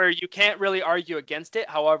ones where you can't really argue against it.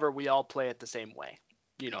 However, we all play it the same way.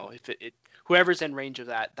 If whoever's in range of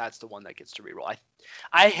that, that's the one that gets to reroll.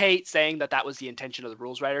 I hate saying that was the intention of the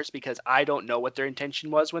rules writers because I don't know what their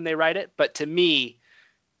intention was when they write it. But to me,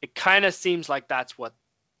 it kind of seems like that's what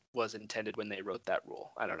was intended when they wrote that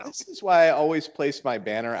rule. I don't know. This is why I always place my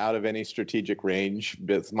banner out of any strategic range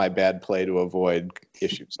with my bad play to avoid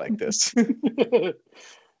issues like this.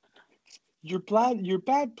 Your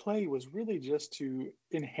bad play was really just to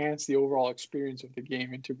enhance the overall experience of the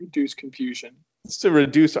game and to reduce confusion. It's to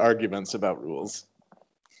reduce arguments about rules.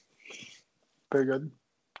 Very good.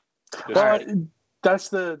 That's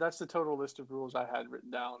the total list of rules I had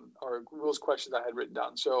written down, or rules questions I had written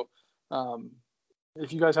down. So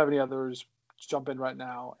if you guys have any others, jump in right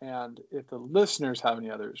now. And if the listeners have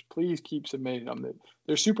any others, please keep submitting them.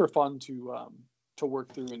 They're super fun to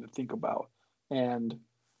work through and to think about. And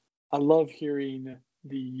I love hearing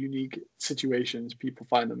the unique situations people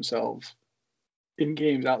find themselves in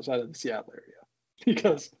games outside of the Seattle area,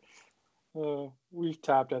 because we've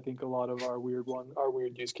tapped, I think, a lot of our weird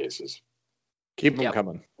use cases. Keep them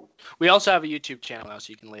coming. We also have a YouTube channel now,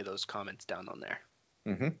 so you can lay those comments down on there.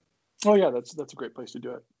 Mm-hmm. Oh yeah, that's a great place to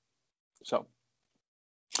do it. So,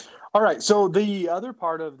 all right. So the other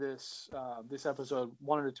part of this episode,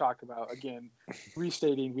 wanted to talk about, again,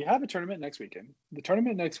 restating, we have a tournament next weekend. The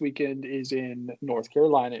tournament next weekend is in North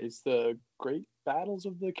Carolina. It's the Great Battles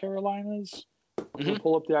of the Carolinas. I'm going to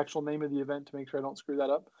pull up the actual name of the event to make sure I don't screw that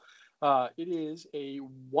up. It is a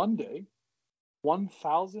one-day,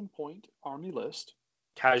 1,000 point Army list.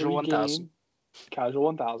 Casual 1,000. Casual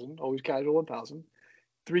 1,000. Always casual 1,000.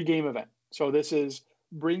 3-game event. So this is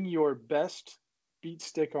bring your best beat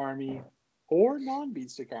stick army or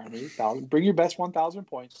non-beat stick army. Bring your best 1,000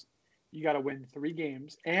 points. You got to win 3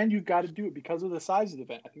 games, and you've got to do it because of the size of the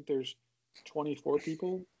event. I think there's 24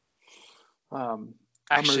 people.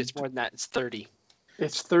 Actually, it's more than that. It's 30.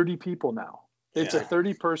 It's 30 people now. It's a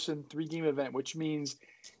 30-person 3-game event, which means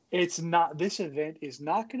this event is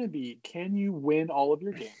not going to be, can you win all of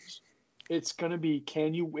your games? It's going to be,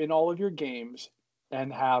 can you win all of your games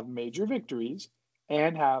and have major victories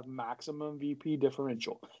and have maximum VP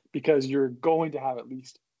differential? Because you're going to have at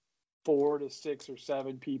least 4 to 6 or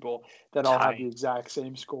 7 people that all have the exact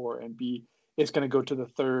same score, and it's going to go to the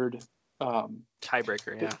third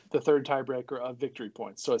tiebreaker, the third tiebreaker of victory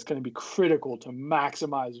points. So it's going to be critical to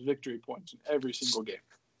maximize victory points in every single game.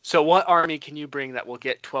 So what army can you bring that will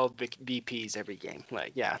get 12 VPs every game?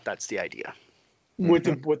 Like, yeah, that's the idea. With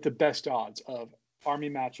the best odds of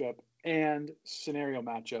army matchup and scenario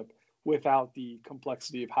matchup, without the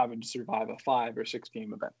complexity of having to survive a 5 or 6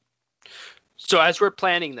 game event. So as we're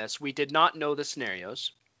planning this, we did not know the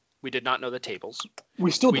scenarios. We did not know the tables.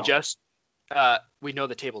 We still don't. We just we know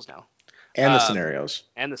the tables now. And the scenarios.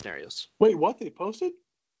 And the scenarios. Wait, what? They posted?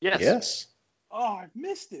 Yes. Oh, I've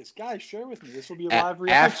missed this. Guys, share with me. This will be a live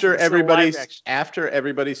reaction. After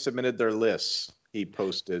everybody submitted their lists, he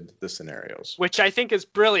posted the scenarios. Which I think is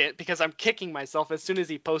brilliant, because I'm kicking myself as soon as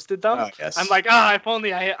he posted them. Oh, yes. I'm like, if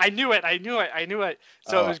only I knew it.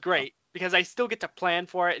 So it was great, because I still get to plan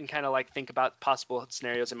for it and kind of like think about possible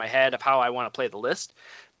scenarios in my head of how I want to play the list.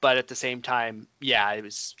 But at the same time, it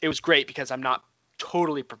was great, because I'm not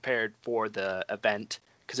totally prepared for the event,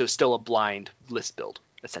 because it was still a blind list build,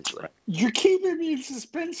 essentially. Right. You're keeping me in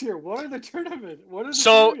suspense here. What are the tournament? What are the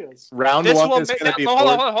scenarios? Round one is going to be...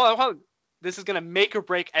 Hold on. This is going to make or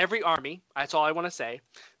break every army. That's all I want to say.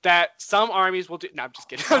 That some armies will do... No, I'm just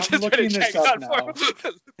kidding. I'm just looking this up now.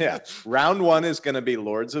 Yeah. Round 1 is going to be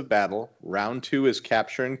Lords of Battle. Round 2 is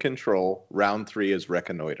Capture and Control. Round 3 is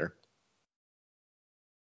Reconnoiter.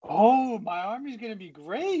 Oh, my army's going to be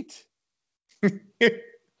great.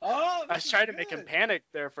 I was trying to make him panic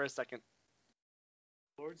there for a second.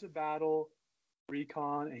 Lords of Battle,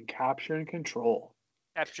 Recon, and Capture and Control.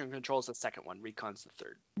 Capture and Control is the second one. Recon's the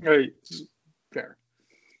third. Right. Fair.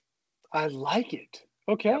 I like it.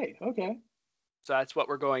 Okay. Yep. Okay. So that's what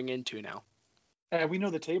we're going into now. And we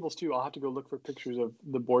know the tables too. I'll have to go look for pictures of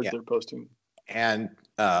the boards they're posting. And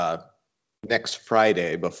next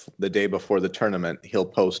Friday, the day before the tournament, he'll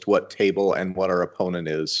post what table and what our opponent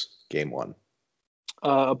is game 1.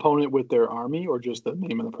 Opponent with their army, or just the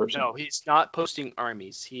name of the person? No, he's not posting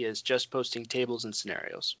armies. He is just posting tables and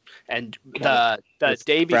scenarios. And the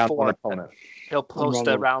day before, he'll post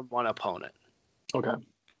the round 1 opponent. Okay,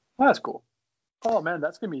 well, that's cool. Oh man,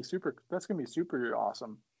 that's gonna be super. That's gonna be super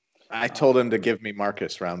awesome. I told him to give me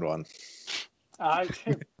Marcus round 1. I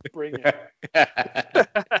can bring it.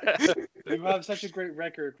 You have such a great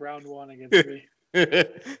record round 1 against me.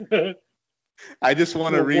 I just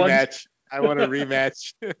want a rematch. I want a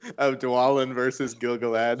rematch of Dwalin versus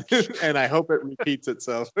Gil-galad, and I hope it repeats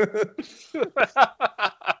itself.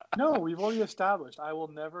 No, we've already established I will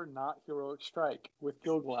never not heroic strike with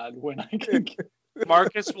Gil-galad when I can.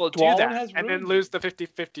 Marcus will do that and then lose the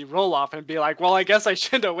 50-50 roll-off and be like, well, I guess I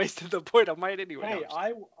shouldn't have wasted the point of mine anyway. Hey,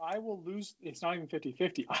 I will lose. It's not even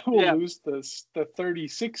 50-50. I will lose the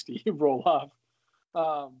 30-60 roll-off.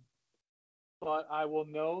 But I will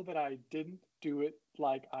know that I didn't do it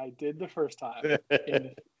like I did the first time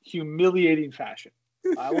in humiliating fashion.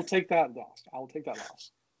 I will take that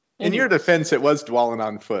loss. In your defense, it was Dwalin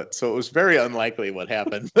on foot, so it was very unlikely what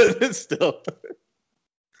happened, but it's still...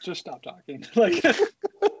 Just stop talking. Like,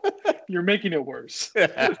 You're making it worse.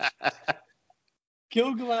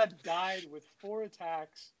 Gil-galad died with 4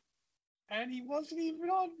 attacks, and he wasn't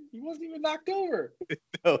even knocked over.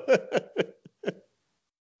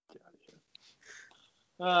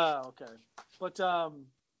 No. Okay. But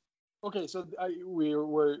okay. So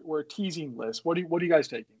we're teasing lists. What are you guys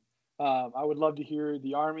taking? I would love to hear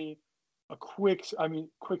the army. A quick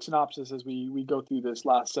synopsis as we go through this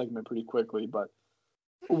last segment pretty quickly. But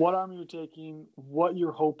what army you're taking, what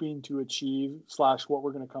you're hoping to achieve / what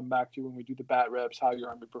we're going to come back to when we do the bat reps, how your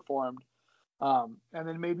army performed, and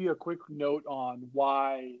then maybe a quick note on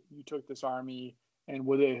why you took this army and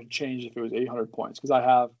would it have changed if it was 800 points? Because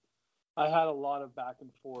I had a lot of back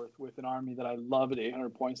and forth with an army that I love at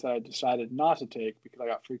 800 points that I decided not to take because I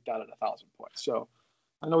got freaked out at 1,000 points. So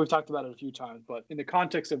I know we've talked about it a few times, but in the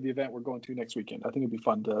context of the event we're going to next weekend, I think it'd be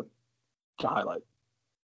fun to highlight.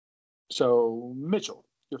 So Mitchell,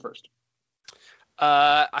 you're first.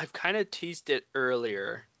 I've kind of teased it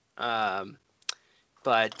earlier,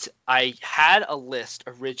 but I had a list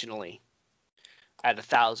originally at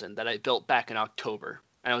 1,000 that I built back in October.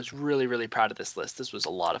 And I was really, really proud of this list. This was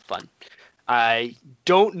a lot of fun. I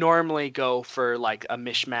don't normally go for like a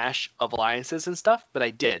mishmash of alliances and stuff, but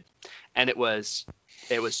I did. And it was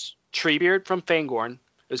Treebeard from Fangorn.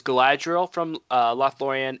 It was Galadriel from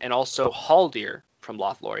Lothlorien, and also Haldir from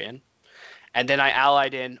Lothlorien. And then I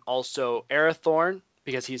allied in also Arathorn,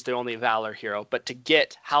 because he's the only Valor hero, but to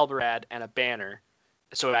get Halbarad and a banner.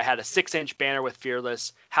 So I had a 6-inch banner with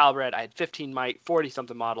Fearless, Halbarad, I had 15 might,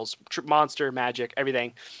 40-something models, monster, magic,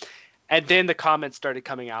 everything. And then the comments started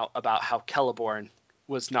coming out about how Celeborn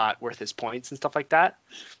was not worth his points and stuff like that.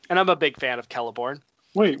 And I'm a big fan of Celeborn.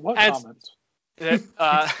 Wait, what comments?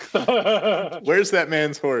 Where's that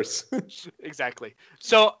man's horse? Exactly.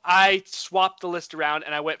 So I swapped the list around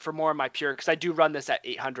and I went for more of my pure, because I do run this at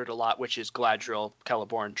 800 a lot, which is Galadriel,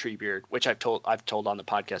 Celeborn, Treebeard, which I've told on the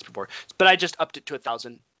podcast before. But I just upped it to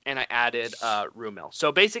 1,000 and I added Rumil.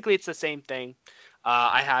 So basically it's the same thing.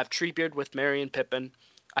 I have Treebeard with Merry and Pippin.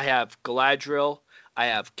 I have Galadriel. I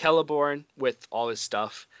have Celeborn with all his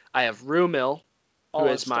stuff. I have Rumil, who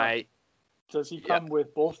is my... Does he come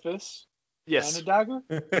with both fists? Yes. And a dagger?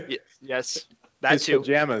 Yes. That his too.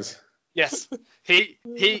 Pajamas. Yes.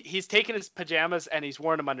 He's taken his pajamas and he's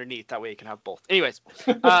worn them underneath. That way he can have both. Anyways.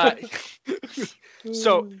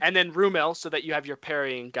 So, and then Rumil, so that you have your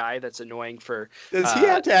parrying guy that's annoying for... Does he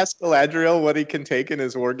have to ask Galadriel what he can take in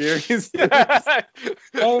his war gear? Hey,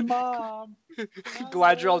 Mom.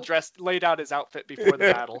 Galadriel laid out his outfit before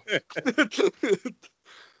the battle.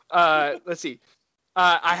 Let's see.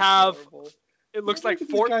 I have... It looks like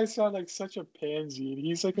these guys sound like such a pansy, and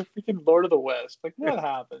he's like a freaking Lord of the West. Like, what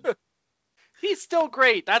happened? He's still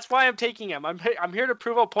great. That's why I'm taking him. I'm here to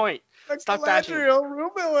prove a point. Stop bashing. Galadriel,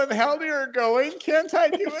 Rumil, and Haldir are going. Can't I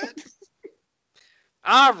do it?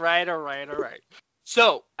 All right.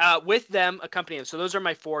 So, with them accompanying, so those are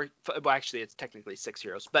my 4. Well, actually, it's technically 6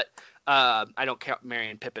 heroes, but I don't count Merry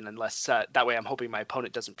and Pippin unless that way I'm hoping my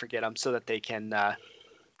opponent doesn't forget them so that they can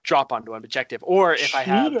drop onto an objective. Or if I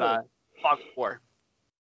have Fog of War.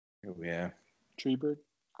 Oh, yeah. Treebeard,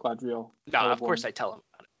 Galadriel. No, of course I tell him.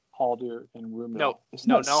 Haldir and Rumil. No,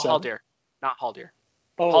 Haldir. Not Haldir.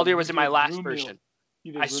 Oh, Haldir was in my last Rumil. version.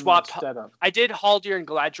 I swapped. I did Haldir and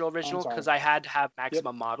Galadriel original because I had to have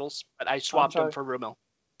maximum models, but I swapped them for Rumil.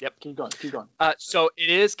 Yep. Keep going. So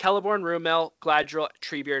it is Celeborn, Rumil, Galadriel,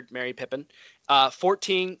 Treebeard, Merry, Pippin.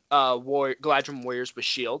 14 Galadriel warriors with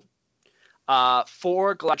shield. 4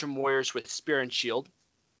 Galadriel warriors with spear and shield.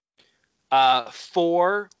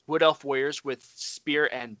 4 Wood Elf warriors with spear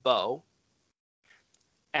and bow.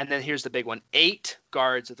 And then here's the big one. 8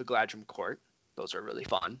 guards of the Galadriel court. Those are really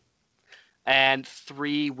fun. And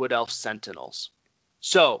 3 Wood Elf sentinels.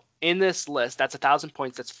 So in this list, that's 1,000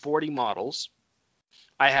 points. That's 40 models.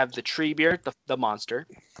 I have the Treebeard, the monster.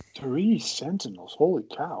 3 sentinels. Holy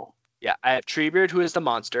cow. Yeah, I have Treebeard, who is the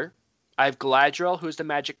monster. I have Galadriel, who is the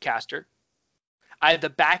magic caster. I have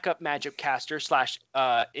the backup magic caster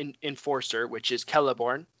 / enforcer, which is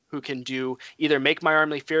Celeborn, who can do either make my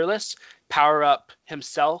army fearless, power up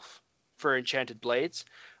himself for enchanted blades,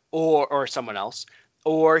 or someone else,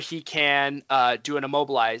 or he can do an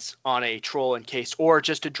immobilize on a troll in case, or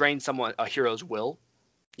just to drain a hero's will,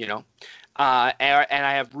 And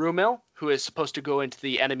I have Rumil, who is supposed to go into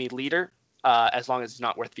the enemy leader as long as it's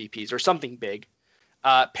not worth VPs or something big,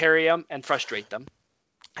 parry them and frustrate them.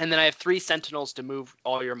 And then I have 3 sentinels to move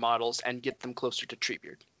all your models and get them closer to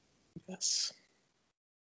Treebeard. Yes.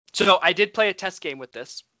 So I did play a test game with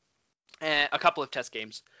this. and a couple of test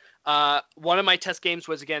games. One of my test games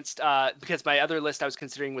was against, because my other list I was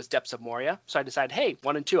considering was Depths of Moria. So I decided, hey,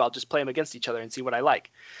 1 and 2, I'll just play them against each other and see what I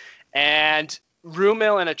like. And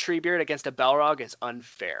Rumil and a Treebeard against a Balrog is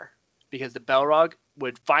unfair because the Balrog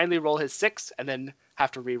would finally roll his 6 and then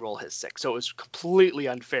have to re-roll his 6. So it was completely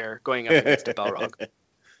unfair going up against a Balrog.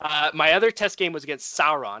 My other test game was against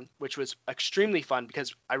Sauron, which was extremely fun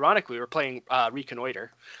because, ironically, we were playing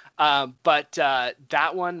Reconnoiter. But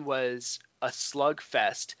that one was a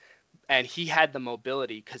slugfest, and he had the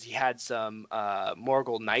mobility because he had some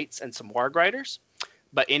Morgul Knights and some Warg Riders.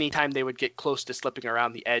 But anytime they would get close to slipping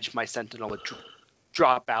around the edge, my Sentinel would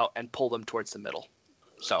drop out and pull them towards the middle.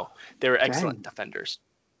 So they were excellent defenders.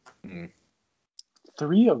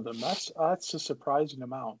 3 of them. That's a surprising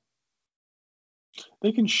amount.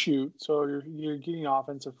 They can shoot, so you're getting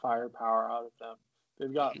offensive firepower out of them.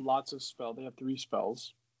 They've got lots of spells. They have 3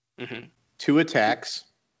 spells. 2 attacks.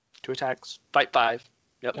 2 attacks. Fight 5.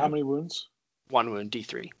 Yep. How many wounds? 1 wound,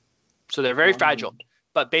 D3. So they're very fragile.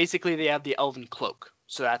 But basically they have the Elven Cloak.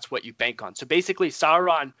 So that's what you bank on. So basically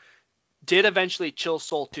Sauron did eventually Chill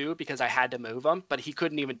Soul too because I had to move them, but he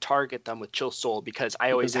couldn't even target them with Chill Soul because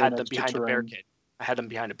I always had them behind a barricade. I had them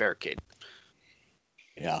behind a barricade.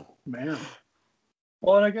 Yeah. Man.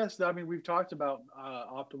 Well, and I guess, we've talked about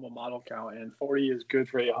optimal model count, and 40 is good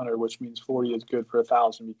for 800, which means 40 is good for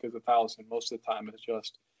 1,000 because 1,000 most of the time is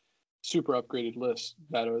just super upgraded lists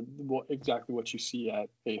that are exactly what you see at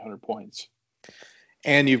 800 points.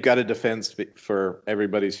 And you've got a defense for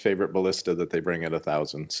everybody's favorite ballista that they bring at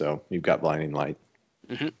 1,000. So you've got blinding light.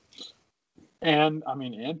 And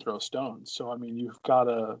and throw stones. So you've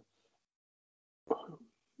got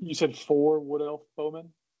you said 4 Wood Elf bowmen?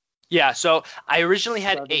 Yeah. So I originally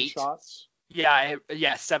had 7 8 shots. Yeah,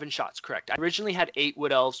 7 shots, correct. I originally had 8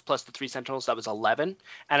 Wood Elves plus the 3 Sentinels. That was 11,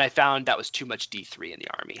 and I found that was too much D3 in the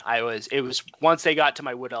army. It was once they got to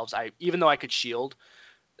my Wood Elves, even though I could shield,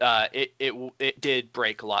 it did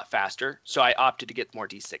break a lot faster. So I opted to get more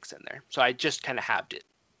D6 in there. So I just kind of halved it.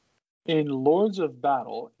 In Lords of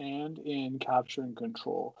Battle and in Capture and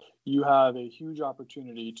Control, you have a huge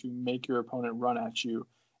opportunity to make your opponent run at you,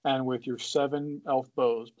 and with your 7 elf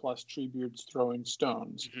bows plus Treebeards throwing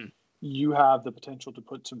stones. You have the potential to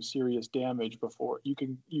put some serious damage before you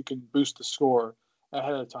can boost the score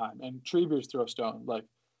ahead of time. And Treebeards throw stone,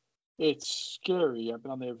 it's scary. I've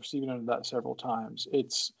been on the receiving end of that several times.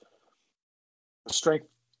 It's strength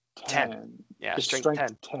 10. Yeah, it's strength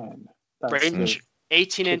 10. That's range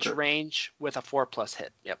 18-inch range with a 4+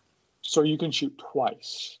 hit. Yep. So you can shoot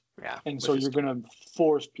twice. Yeah. And so you're going to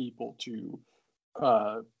force people to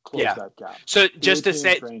close that gap. So just to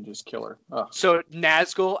say, range is killer. So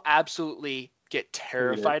Nazgul absolutely get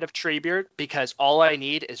terrified of Treebeard because all I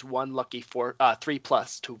need is 1 lucky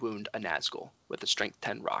 3+ to wound a Nazgul with a strength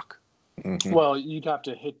 10 rock. Well, you'd have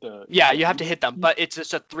to hit you have to hit them, but it's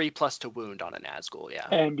just a 3+ to wound on a Nazgul. Yeah.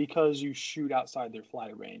 And because you shoot outside their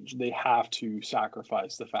flight range, they have to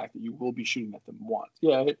sacrifice the fact that you will be shooting at them once.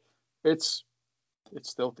 Yeah, it's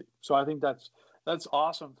filthy. So I think that's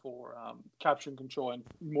awesome for Capture and Control, and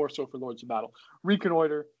more so for Lords of Battle.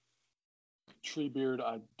 Reconnoiter, Treebeard,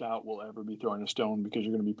 I doubt will ever be throwing a stone because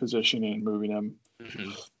you're going to be positioning and moving him.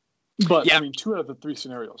 But 2 out of the 3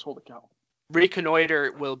 scenarios, holy cow.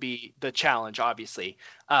 Reconnoiter will be the challenge, obviously.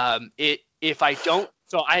 If I don't,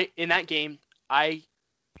 so in that game I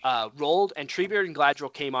rolled, and Treebeard and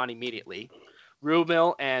Galadriel came on immediately.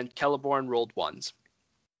 Rumil and Celeborn rolled 1s.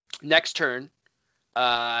 Next turn,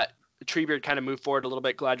 Treebeard kind of moved forward a little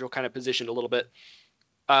bit. Galadriel kind of positioned a little bit.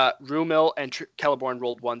 Rumil and Celeborn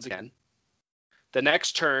rolled 1s again. The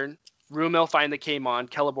next turn, Rumil finally came on.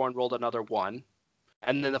 Celeborn rolled another 1.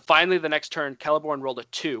 And then finally the next turn, Celeborn rolled a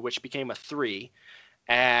 2, which became a 3.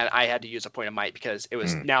 And I had to use a point of might because it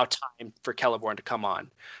was now time for Celeborn to come on.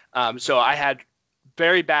 So I had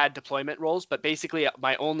very bad deployment rolls, but basically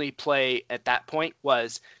my only play at that point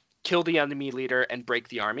was kill the enemy leader and break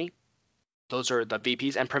the army. Those are the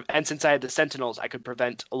VPs. And since I had the Sentinels, I could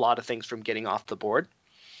prevent a lot of things from getting off the board.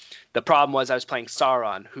 The problem was I was playing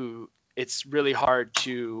Sauron, who it's really hard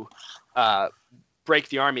to break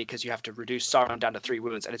the army because you have to reduce Sauron down to 3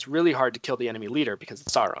 wounds, and it's really hard to kill the enemy leader because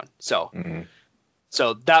it's Sauron.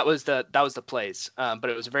 So that was the plays. But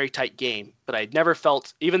it was a very tight game. But I never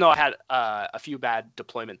felt, even though I had a few bad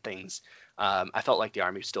deployment things, I felt like the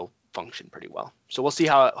army still functioned pretty well. So we'll see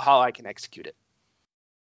how I can execute it.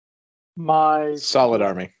 My solid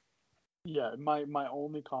army. Yeah, my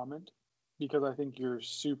only comment, because I think you're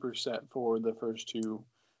super set for the first 2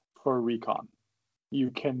 for recon.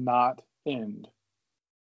 You cannot end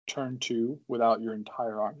turn 2 without your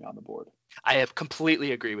entire army on the board. I have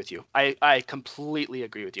completely agree with you. I completely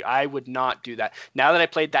agree with you. I would not do that. Now that I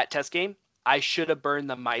played that test game, I should have burned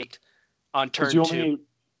the might on turn 2.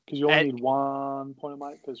 Because you only need 1 point of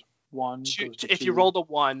might, because 1 goes to if 2. you rolled a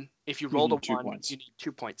 1, you points. need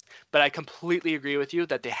 2 points. But I completely agree with you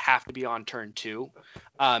that they have to be on turn 2,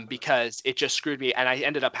 because it just screwed me, and I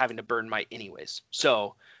ended up having to burn might anyways.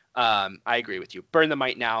 So I agree with you. Burn the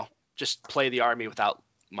might now. Just play the army without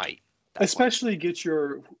might. Especially get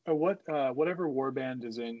your whatever warband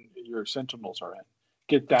is in your sentinels are in.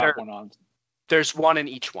 Get that one on. There's 1 in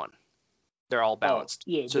each one. They're all balanced.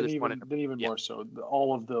 Yeah, so then even more so.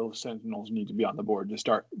 All of those sentinels need to be on the board to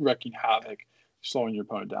start wrecking havoc, slowing your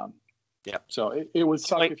opponent down. Yeah. So it would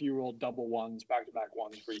suck if you rolled double 1s, back-to-back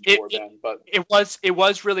 1s for each warband. But it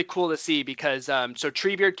was really cool to see because so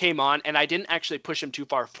Treebeard came on, and I didn't actually push him too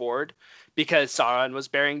far forward because Sauron was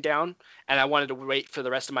bearing down, and I wanted to wait for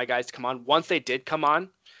the rest of my guys to come on. Once they did come on,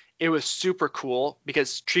 it was super cool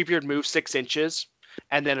because Treebeard moved 6 inches,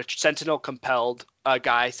 and then a Sentinel compelled a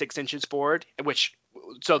guy 6 inches forward,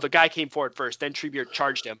 so the guy came forward first, then Treebeard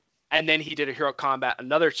charged him, and then he did a hero combat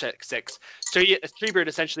another 6. So Treebeard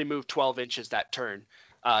essentially moved 12 inches that turn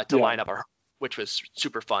to line up which was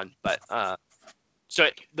super fun. But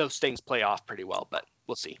those things play off pretty well, but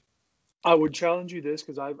we'll see. I would challenge you this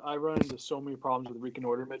because I run into so many problems with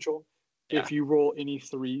Reconnoiter, Mitchell. Yeah. If you roll any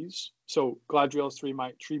 3s, so Galadriel has 3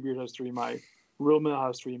 might, Treebeard has 3 might, Rilmil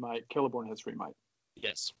has 3 might, Celeborn has 3 might.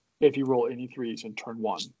 Yes. If you roll any 3s in turn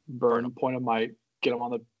 1, burn point of might, get them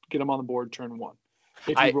on the board turn 1.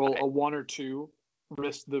 If you roll a 1 or 2,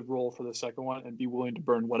 risk the roll for the second one and be willing to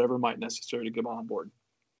burn whatever might necessary to get them on board.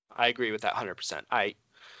 I agree with that 100%.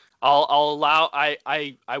 I'll allow.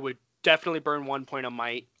 I would definitely burn 1 point of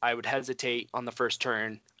might. I would hesitate on the first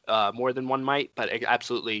turn more than 1 might, but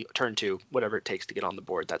absolutely turn 2, whatever it takes to get on the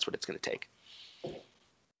board. That's what it's going to take.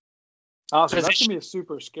 Awesome. That's going to be a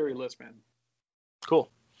super scary list, man. Cool.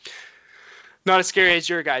 Not as scary as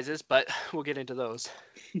your guys's, but we'll get into those.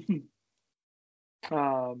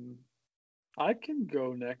 I can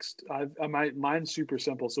go next. Mine's super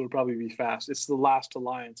simple, so it'll probably be fast. It's the Last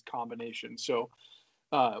Alliance combination. So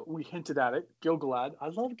we hinted at it. Gil-galad. I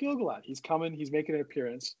love Gil-galad. He's coming. He's making an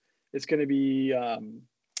appearance. It's going to be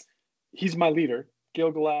he's my leader.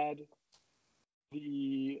 Gil-galad.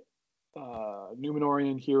 The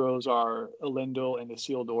Númenórean heroes are Elendil and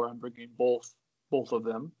Isildur. I'm bringing both of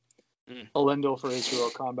them. Elendil for his hero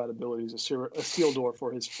combat abilities, Isildur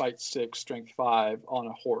for his fight 6, strength 5 on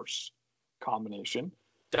a horse combination.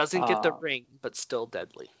 Doesn't get the ring, but still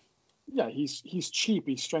deadly. Yeah, he's cheap.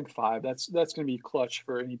 He's strength 5. That's going to be clutch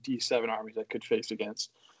for any D7 armies that could face against.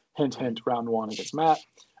 Hint, round 1 against Matt.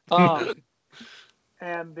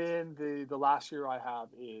 And then the last hero I have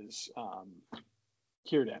is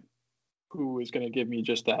Círdan, who is going to give me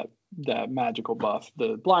just that magical buff,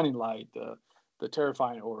 the blinding light, the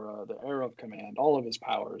terrifying aura, the arrow of command, all of his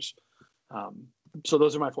powers. So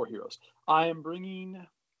those are my 4 heroes. I am bringing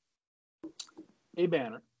a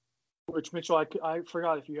banner, which Mitchell, I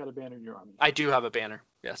forgot if you had a banner in your army. I do have a banner.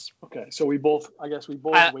 Yes. Okay, so we both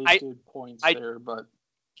wasted points there, but.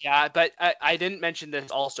 Yeah, but I didn't mention this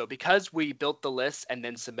also because we built the list and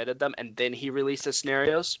then submitted them and then he released the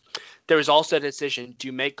scenarios. There was also a decision: do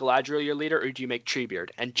you make Galadriel your leader or do you make Treebeard?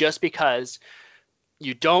 And just because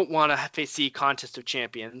you don't want to see Contest of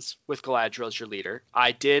Champions with Galadriel as your leader,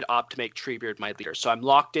 I did opt to make Treebeard my leader. So I'm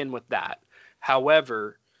locked in with that.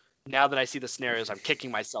 However, now that I see the scenarios, I'm kicking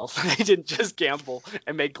myself. I didn't just gamble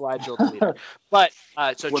and make Galadriel the leader. But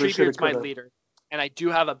so Treebeard's my leader. And I do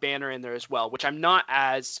have a banner in there as well, which I'm not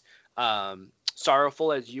as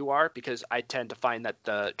sorrowful as you are because I tend to find that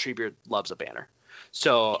the Treebeard loves a banner.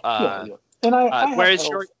 So And whereas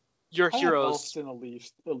your heroes in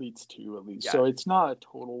elites too, at least. Yeah. So it's not a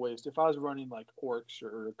total waste. If I was running like orcs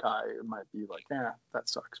or Urukai, it might be like, that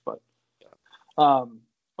sucks. But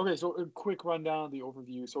okay, so a quick rundown of the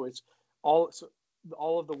overview. So it's all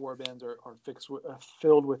of the warbands are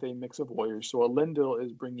filled with a mix of warriors. So Elendil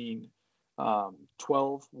is bringing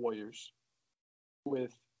 12 warriors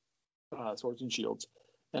with swords and shields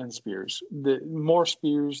and spears. The more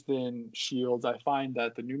spears than shields. I find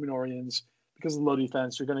that the Númenóreans, because of low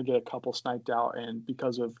defense, you're going to get a couple sniped out, and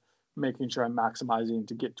because of making sure I'm maximizing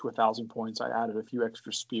to get to 1,000 points, I added a few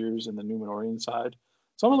extra spears in the Númenórean side.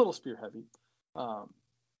 So I'm a little spear heavy,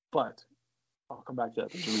 but I'll come back to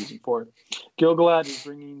that. There's a reason for it. Gil-galad is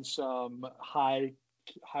bringing some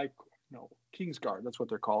Kingsguard. That's what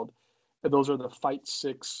they're called. And those are the fight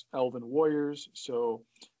 6 elven warriors. So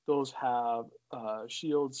those have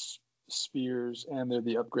shields, spears, and they're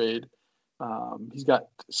the upgrade. He's got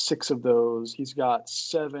 6 of those. He's got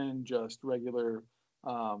 7 just regular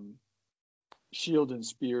shield and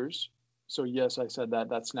spears. So yes, I said that.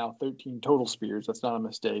 That's now 13 total spears. That's not a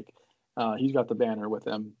mistake. He's got the banner with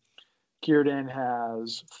him. Círdan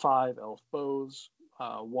has 5 elf bows,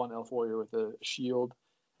 1 elf warrior with a shield,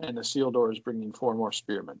 and the Isildur is bringing 4 more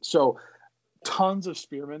spearmen. So tons of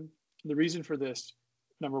spearmen. The reason for this,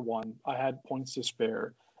 number 1, I had points to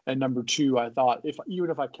spare. And number 2, I thought even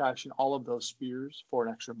if I cash in all of those spears for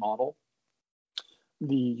an extra model,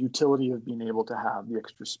 the utility of being able to have the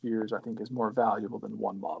extra spears, I think, is more valuable than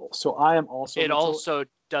 1 model. So I am also... It also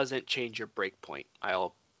doesn't change your break point.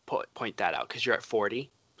 I'll point that out because you're at 40.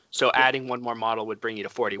 So adding 1 more model would bring you to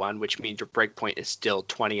 41, which means your break point is still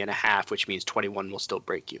 20 and a half, which means 21 will still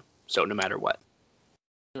break you. So no matter what.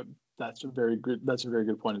 That's a very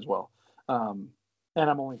good point as well. And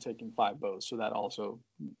I'm only taking 5 bows, so that also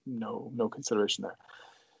no consideration there.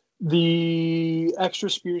 The extra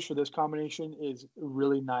spears for this combination is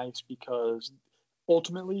really nice because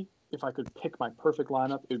ultimately, if I could pick my perfect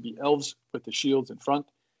lineup, it would be elves with the shields in front,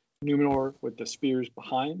 Numenor with the spears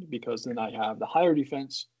behind, because then I have the higher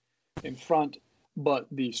defense in front, but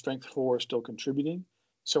the strength 4 is still contributing.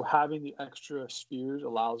 So having the extra spears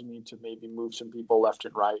allows me to maybe move some people left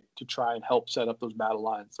and right to try and help set up those battle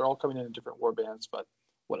lines. They're all coming in different war bands, but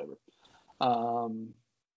whatever.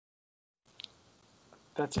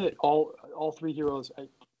 That's it. All 3 heroes.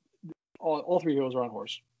 All 3 heroes are on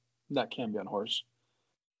horse. That can be on horse.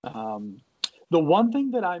 The one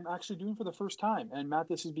thing that I'm actually doing for the first time, and Matt,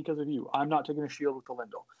 this is because of you, I'm not taking a shield with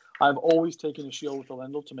Elendil. I've always taken a shield with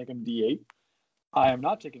Elendil to make him D8. I am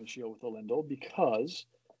not taking a shield with Elendil because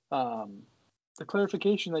the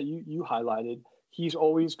clarification that you highlighted, he's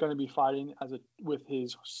always going to be fighting with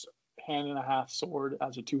his hand and a half sword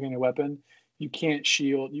as a 2-handed weapon. You can't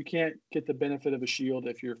get the benefit of a shield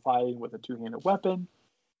if you're fighting with a 2-handed weapon.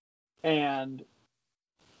 And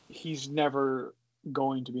he's never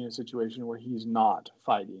going to be in a situation where he's not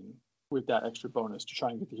fighting with that extra bonus to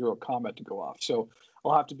try and get the hero combat to go off. So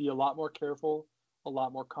I'll have to be a lot more careful, a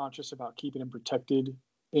lot more conscious about keeping him protected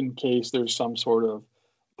in case there's some sort of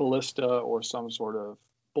ballista or some sort of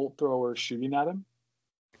bolt thrower shooting at him.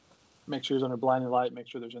 Make sure he's under blinding light, make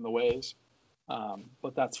sure there's in the ways.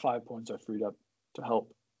 But that's 5 points I freed up to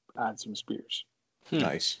help add some spears.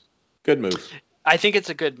 Nice. Good move. I think it's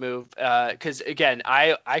a good move because, again,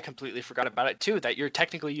 I completely forgot about it, too, that you're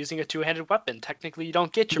technically using a 2-handed weapon. Technically, you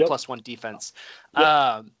don't get your +1 defense.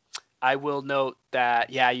 Yep. I will note that,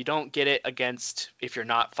 you don't get it against if you're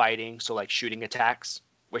not fighting, so like shooting attacks,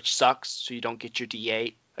 which sucks, so you don't get your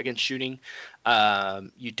D8 against shooting.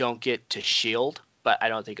 You don't get to shield, but I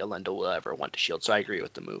don't think Elendil will ever want to shield, so I agree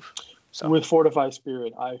with the move. So. With Fortify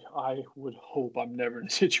Spirit, I would hope I'm never in a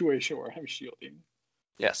situation where I'm shielding.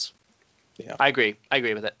 Yes. Yeah. I agree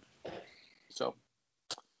with it. So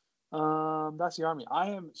that's the army. I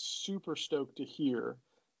am super stoked to hear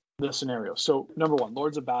the scenario. So number 1,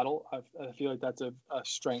 Lords of Battle. I feel like that's a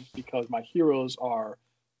strength because my heroes are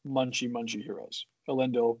munchy heroes.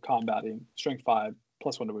 Elendil combating, strength 5,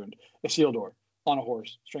 +1 to wound. Isildur on a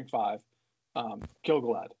horse, strength 5.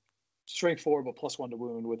 Gil-galad, strength 4 but +1 to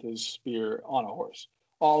wound with his spear on a horse.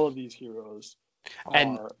 All of these heroes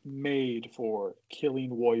are made for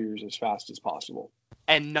killing warriors as fast as possible.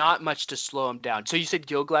 And not much to slow them down. So you said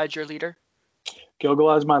Gil-galad's your leader?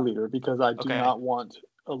 Gil-galad is my leader because I do not want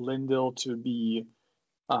Elendil to be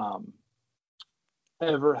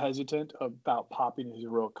ever hesitant about popping his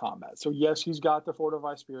heroic combat. So yes, he's got the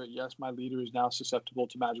Fortify Spirit. Yes, my leader is now susceptible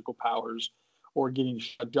to magical powers or getting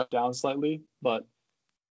shut down slightly, but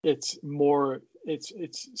it's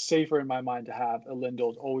safer in my mind to have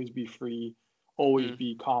Elendil always be free, always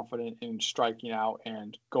be confident in striking out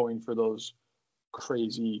and going for those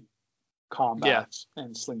crazy combats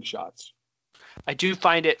and slingshots. I do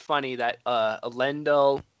find it funny that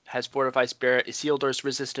Elendil has Fortified Spirit, Isildur's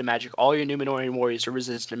resistant magic, all your Numenorean warriors are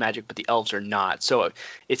resistant magic, but the elves are not. So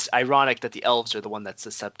it's ironic that the elves are the one that's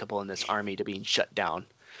susceptible in this army to being shut down.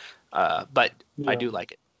 But I do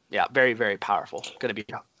like it. Yeah, very, very powerful. Going to be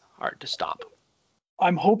hard to stop.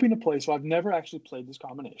 I'm hoping to play, so I've never actually played this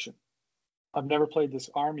combination. I've never played this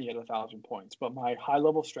army at 1,000 points, but my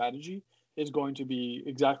high-level strategy is going to be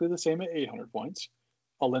exactly the same at 800 points.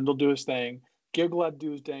 Elendil do his thing. Gil-galad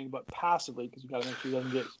do his thing, but passively, because you've got to make sure he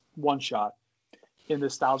doesn't get one shot. In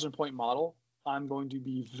this 1,000-point model, I'm going to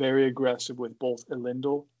be very aggressive with both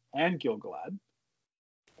Elendil and Gil-galad.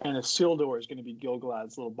 And Isildur is going to be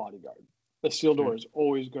Gil-galad's little bodyguard. Isildur is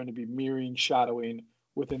always going to be mirroring, shadowing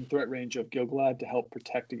within threat range of Gil-galad to help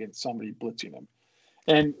protect against somebody blitzing him.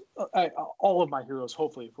 And all of my heroes,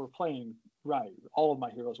 hopefully, if we're playing right, all of my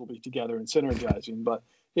heroes will be together and synergizing. But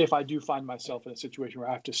if I do find myself in a situation where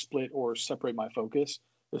I have to split or separate my focus,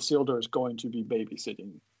 Isildur is going to be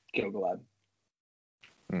babysitting Gil-galad.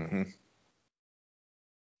 Mm-hmm.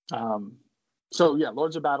 So yeah,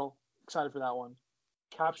 Lords of Battle, excited for that one.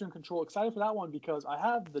 Capture and Control, excited for that one because I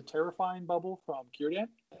have the Terrifying bubble from Círdan.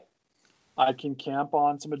 I can camp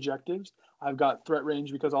on some objectives. I've got threat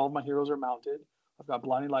range because all of my heroes are mounted. I've got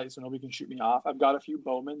blinding light so nobody can shoot me off. I've got a few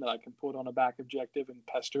bowmen that I can put on a back objective and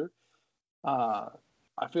pester. I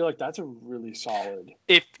feel like that's a really solid.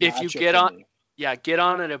 If you get on, me. Yeah, get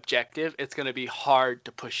on an objective, it's going to be hard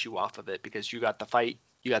to push you off of it because you got the fight,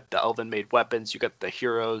 you got the elven made weapons, you got the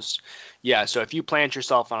heroes. Yeah, so if you plant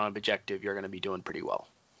yourself on an objective, you're going to be doing pretty well.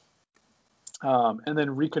 And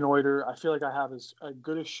then Reconnoiter, I feel like I have as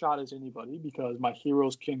good a shot as anybody because my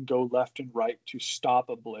heroes can go left and right to stop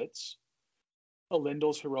a blitz.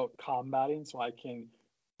 Elendil's heroic combating, so I can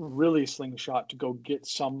really slingshot to go get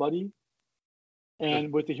somebody.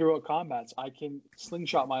 And with the heroic combats, I can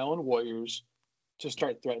slingshot my own warriors to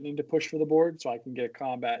start threatening to push for the board, so I can get a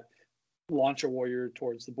combat, launch a warrior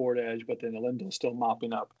towards the board edge, but then Elendil's still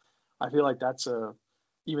mopping up. I feel like that's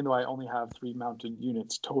even though I only have 3 mounted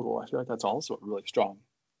units total, I feel like that's also a really strong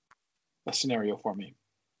scenario for me.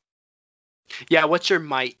 Yeah, what's your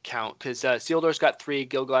might count? Because Isildur's got 3,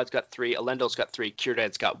 Gil-galad's got 3, Elendil's got 3,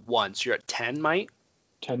 Círdan's got 1, so you're at 10 might?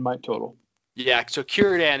 10 might total. Yeah, so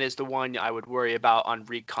Círdan is the one I would worry about on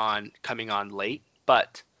recon coming on late,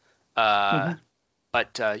 but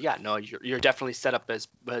yeah, no, you're definitely set up as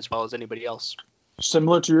well as anybody else.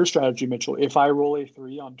 Similar to your strategy, Mitchell. If I roll a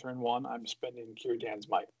 3 on turn 1, I'm spending Círdan's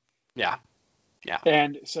might. Yeah.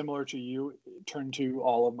 And similar to you, turn 2,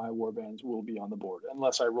 all of my warbands will be on the board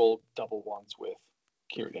unless I roll double ones with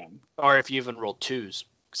Círdan. Or if you even roll 2s,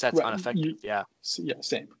 because that's unaffected. Yeah,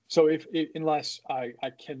 same. So if unless I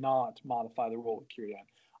cannot modify the roll with Círdan,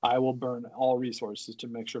 I will burn all resources to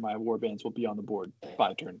make sure my warbands will be on the board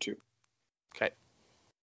by turn 2. Okay.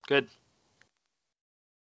 Good.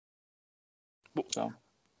 So,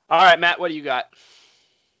 all right, Matt, what do you got?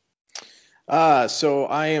 So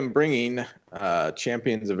I am bringing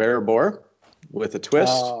Champions of Erebor with a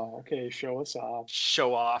twist. Oh, okay. Show us off.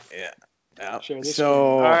 Show off. Yeah.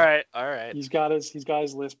 So all right. He's got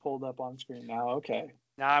his list pulled up on screen now. Okay.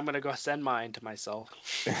 Now I'm gonna go send mine to myself.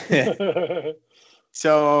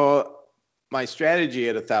 So my strategy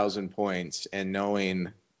at 1,000 points and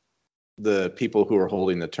knowing the people who are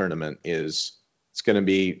holding the tournament is it's going to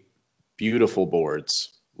be beautiful boards,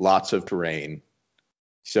 lots of terrain.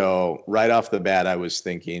 So right off the bat, I was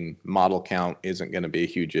thinking model count isn't going to be a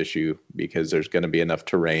huge issue because there's going to be enough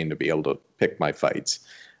terrain to be able to pick my fights,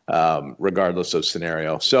 regardless of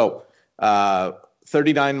scenario. So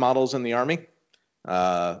 39 models in the army.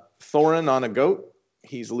 Thorin on a goat.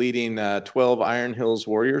 He's leading 12 Iron Hills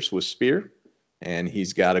warriors with spear, and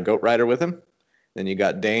he's got a goat rider with him. Then you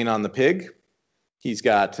got Dane on the pig. He's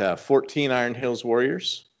got 14 Iron Hills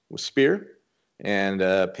warriors with spear and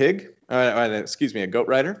a pig. A goat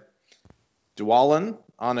rider. Dwalin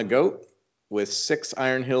on a goat with 6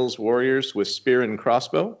 Iron Hills warriors with spear and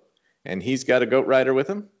crossbow, and he's got a goat rider with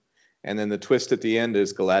him. And then the twist at the end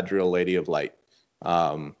is Galadriel, Lady of Light.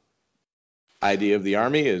 Idea of the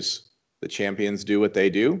army is the champions do what they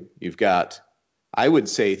do. You've got, I would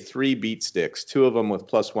say, 3 beat sticks, 2 of them with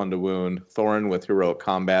 +1 to wound, Thorin with heroic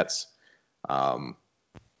combats,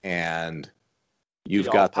 and you've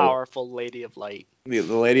got the powerful Lady of Light. The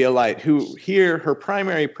Lady of Light, who here, her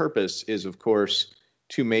primary purpose is, of course,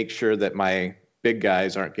 to make sure that my big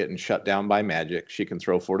guys aren't getting shut down by magic. She can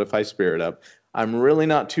throw Fortify Spirit up. I'm really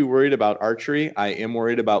not too worried about archery. I am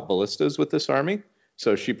worried about ballistas with this army,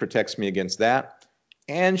 so she protects me against that.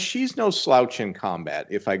 And she's no slouch in combat.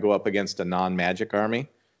 If I go up against a non-magic army,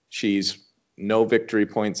 she's no victory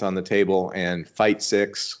points on the table, and fight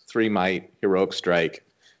 6, 3 might, heroic strike.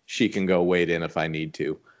 She can go wade in if I need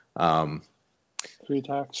to. 3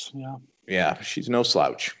 attacks, yeah. Yeah, she's no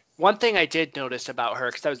slouch. One thing I did notice about her,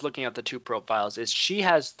 because I was looking at the 2 profiles, is she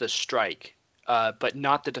has the strike, but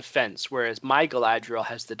not the defense, whereas my Galadriel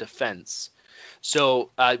has the defense.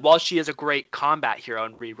 So while she is a great combat hero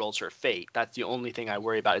and rerolls her fate, that's the only thing I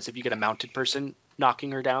worry about is if you get a mounted person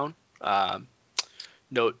knocking her down.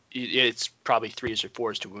 No, it's probably 3s or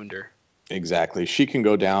 4s to wound her. Exactly. She can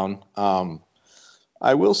go down.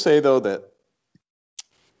 I will say, though, that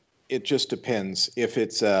it just depends. If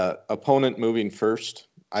it's an opponent moving first,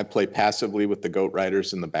 I play passively with the goat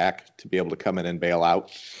riders in the back to be able to come in and bail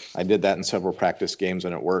out. I did that in several practice games,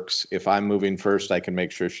 and it works. If I'm moving first, I can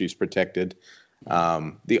make sure she's protected.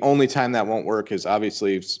 The only time that won't work is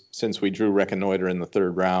obviously since we drew Reconnoiter in the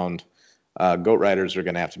 3rd round, Goat riders are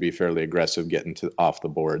going to have to be fairly aggressive getting off the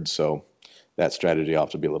board, so that strategy I'll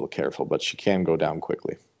have to be a little careful, but she can go down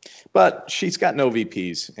quickly. But she's got no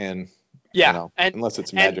VPs, and unless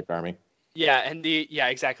it's Magic Army. Yeah,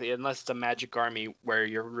 exactly. Unless it's a Magic Army where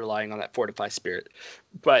you're relying on that Fortify Spirit.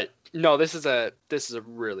 But no, this is a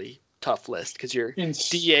really tough list because you're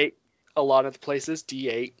D8 a lot of the places.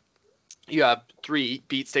 D8. You have 3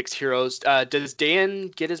 beat 6 heroes. Does Dan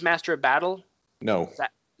get his Master of Battle? No.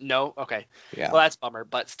 No? Okay. Yeah. Well, that's a bummer,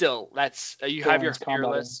 but still, that's you have your Thorin's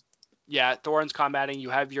Fearless. Yeah, Thorin's combating. You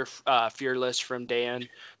have your Fearless from Dan.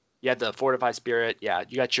 You have the Fortify Spirit. Yeah,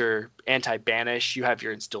 you got your Anti-Banish. You have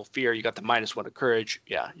your Instill Fear. You got the -1 of Courage.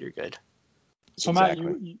 Yeah, you're good. So exactly.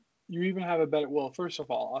 Matt, you even have a better. Well, first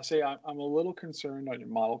of all, I'll say I'm a little concerned on your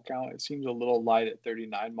model count. It seems a little light at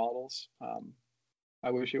 39 models.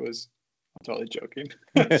 I wish it was. I'm totally joking.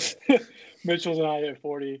 Mitchell's and I at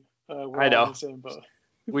 40. We're I know. all in the same boat.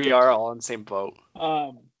 We are all in the same boat.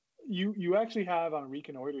 You actually have on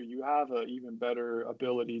Reconnoiter, you have an even better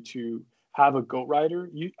ability to have a Goat Rider.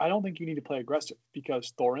 I don't think you need to play aggressive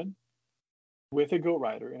because Thorin, with a Goat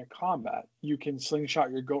Rider in a combat, you can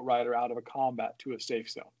slingshot your Goat Rider out of a combat to a safe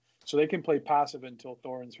zone. So they can play passive until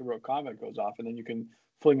Thorin's heroic combat goes off, and then you can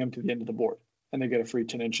fling them to the end of the board, and they get a free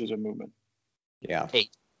 10 inches of movement. Yeah. 8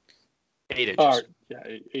 inches.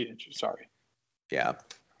 8 inches. Sorry. Yeah.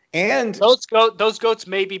 And those goats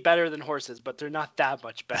may be better than horses, but they're not that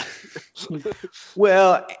much better.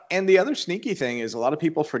 Well, and the other sneaky thing is a lot of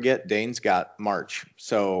people forget Dane's got March.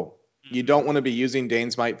 So you don't want to be using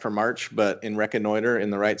Dane's Might for March, but in Reconnoiter, in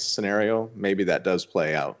the right scenario, maybe that does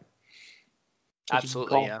play out.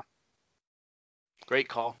 Absolutely, yeah. Great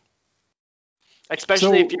call.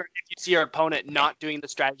 Especially if you see your opponent not doing the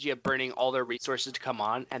strategy of burning all their resources to come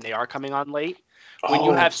on, and they are coming on late. When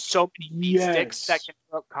you have so many beat sticks that can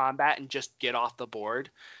throw up combat and just get off the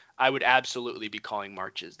board, I would absolutely be calling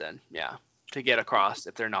marches then, to get across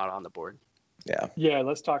if they're not on the board. Yeah. Yeah,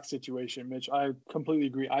 let's talk situation, Mitch. I completely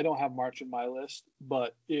agree. I don't have March in my list,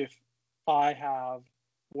 but if I have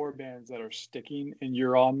warbands that are sticking and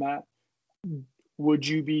you're on that, would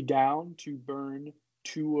you be down to burn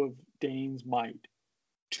 2 of Dane's Might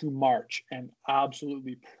to March and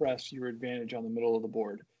absolutely press your advantage on the middle of the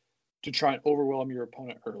board to try and overwhelm your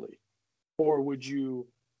opponent early? Or would you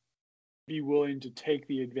be willing to take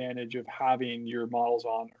the advantage of having your models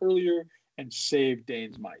on earlier and save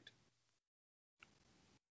Dane's Might?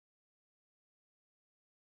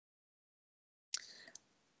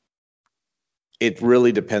 It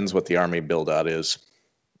really depends what the army build out is.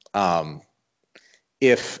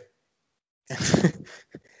 If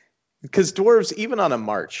because dwarves, even on a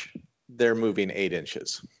march, they're moving 8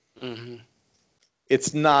 inches. Mm-hmm.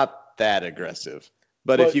 It's not that aggressive.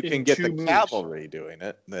 But if you can get the cavalry doing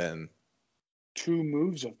it, then 2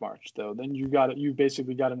 moves of march, though, then you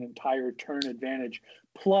basically got an entire turn advantage.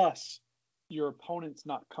 Plus, your opponent's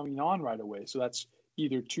not coming on right away, so that's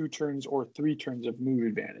either 2 turns or 3 turns of move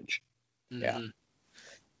advantage. Yeah.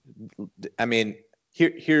 I mean,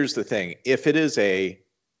 here's the thing: if it is a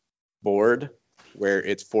board where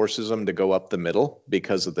it forces them to go up the middle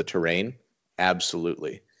because of the terrain,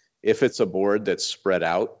 absolutely. If it's a board that's spread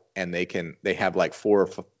out and they have like 4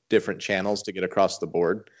 different channels to get across the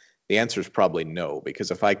board, the answer is probably no,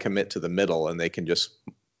 because if I commit to the middle and they can just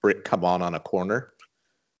come on a corner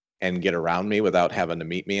and get around me without having to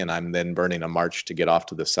meet me, and I'm then burning a march to get off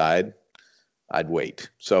to the side, I'd wait.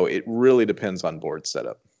 So it really depends on board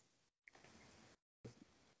setup.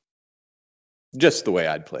 Just the way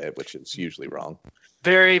I'd play it, which is usually wrong.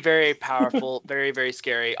 Very, very powerful. Very, very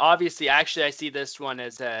scary. Obviously, actually, I see this one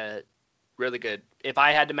as really good. If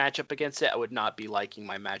I had to match up against it, I would not be liking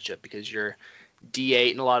my matchup because you're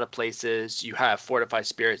D8 in a lot of places. You have Fortify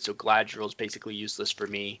Spirit, so Galadriel is basically useless for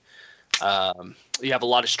me. You have a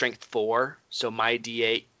lot of Strength 4, so my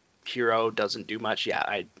D8 hero doesn't do much.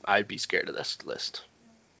 Yeah, I'd be scared of this list.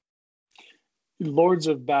 Lords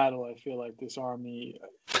of Battle, I feel like this army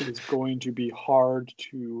is going to be hard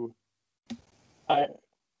to.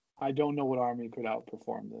 I don't know what army could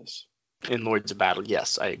outperform this. In Lords of Battle,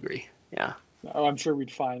 yes, I agree. Yeah. I'm sure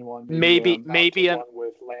we'd find one. Maybe one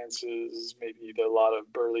with lances. Maybe a lot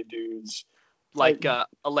of burly dudes. Like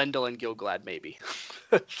Elendil and Gil-galad, maybe.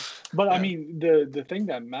 But I mean, the thing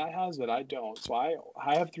that Matt has that I don't. So I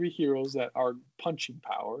have 3 heroes that are punching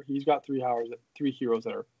power. He's got 3 heroes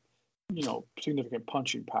that are, significant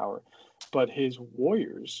punching power. But his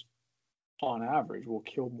warriors, on average, will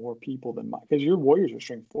kill more people than mine. Because your warriors are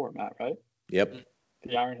strength 4, Matt, right? Yep.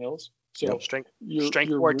 The Iron Hills. So strength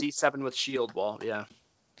 4 D7 with shield wall. Yeah.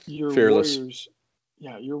 Your Fearless. warriors.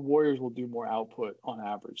 yeah, your warriors will do more output on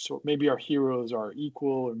average. So maybe our heroes are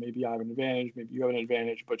equal, or maybe I have an advantage, maybe you have an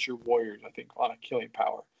advantage, but your warriors, I think, on a killing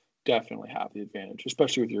power, definitely have the advantage,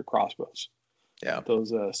 especially with your crossbows. Yeah.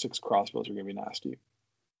 Those 6 crossbows are going to be nasty.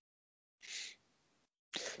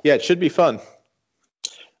 Yeah, it should be fun.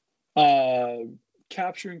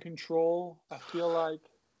 Capture and control, I feel like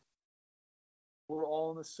we're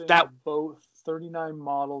all in the same boat. 39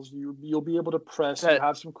 models. You'll be able to press. You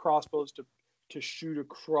have some crossbows to shoot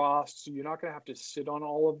across, so you're not going to have to sit on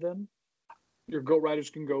all of them. Your goat riders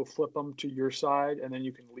can go flip them to your side, and then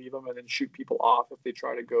you can leave them and then shoot people off if they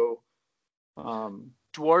try to go.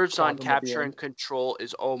 Dwarves on capture and control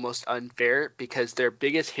is almost unfair because their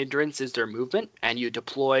biggest hindrance is their movement, and you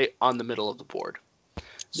deploy on the middle of the board.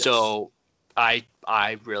 Yes. So I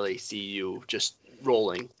really see you just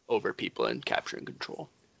rolling over people in capture and control.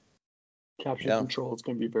 Capture and control is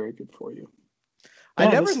going to be very good for you.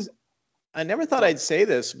 I never thought I'd say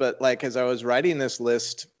this, but like as I was writing this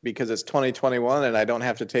list, because it's 2021 and I don't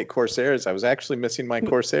have to take Corsairs, I was actually missing my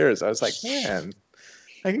Corsairs. I was like, man,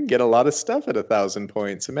 I can get a lot of stuff at 1,000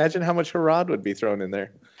 points. Imagine how much Harad would be thrown in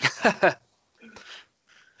there.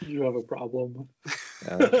 You have a problem.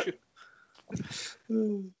 Very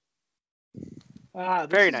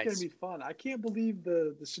nice. This is going to be fun. I can't believe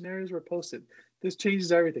the scenarios were posted. This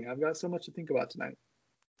changes everything. I've got so much to think about tonight.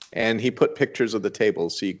 And he put pictures of the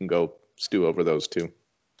tables, so you can go stew over those too.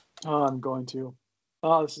 Oh, I'm going to.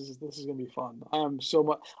 Oh, this is going to be fun.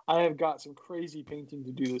 I have got some crazy painting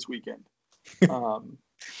to do this weekend.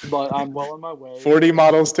 But I'm well on my way. 40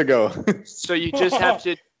 models to go. So you just have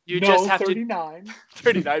to. Just have 39.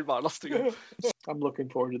 39 models to go. I'm looking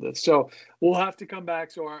forward to this. So we'll have to come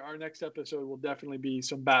back. So our next episode will definitely be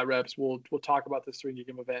some bat reps. We'll talk about this 3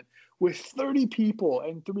 game event with 30 people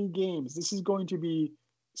and 3 games. This is going to be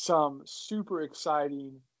some super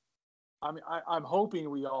exciting. I mean, I'm hoping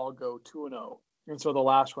we all go 2-0, and so the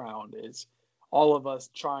last round is all of us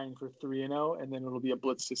trying for 3-0, and then it'll be a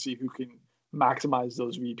blitz to see who can maximize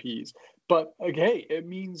those VPs. But okay, it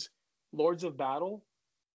means Lords of Battle.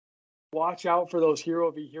 Watch out for those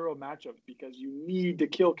hero v hero matchups because you need the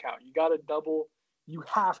kill count. You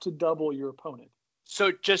have to double your opponent.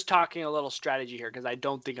 So just talking a little strategy here, because I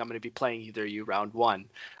don't think I'm going to be playing either of you round 1.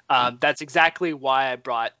 That's exactly why I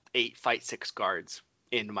brought 8 Fight 6 guards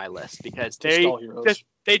into my list, because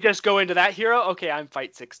they just go into that hero. Okay, I'm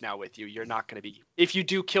Fight 6 now with you. You're not going to be. If you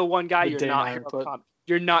do kill one guy,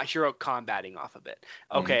 you're not hero combating off of it.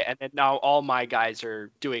 Okay, and then now all my guys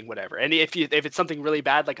are doing whatever. And if it's something really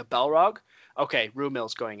bad like a Belrog, okay,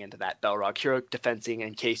 Rumil's going into that Belrog hero defensing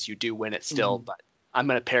in case you do win it still. But I'm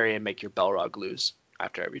going to parry and make your Belrog lose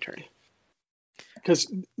after every turn.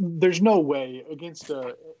 Because there's no way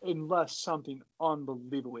unless something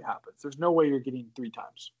unbelievably happens. There's no way you're getting 3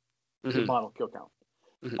 times your model kill count.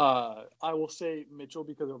 I will say, Mitchell,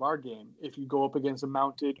 because of our game, if you go up against a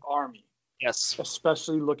mounted army, yes,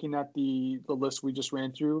 especially looking at the list we just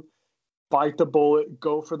ran through, bite the bullet,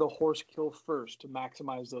 go for the horse kill first to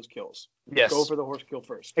maximize those kills. Yes. Go for the horse kill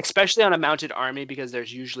first. Especially on a mounted army because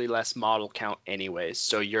there's usually less model count anyways.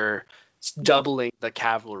 So you're doubling the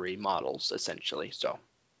cavalry models essentially. So,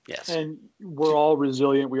 yes. And we're all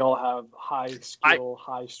resilient. We all have high skill,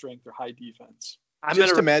 high strength, or high defense.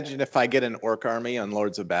 Imagine if I get an orc army on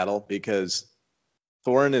Lords of Battle, because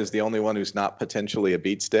Thorin is the only one who's not potentially a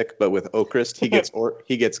beat stick, but with Okrist,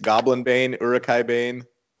 he gets Goblin Bane, Uruk-hai Bane,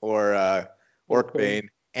 or Orc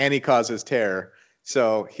Bane, and he causes terror.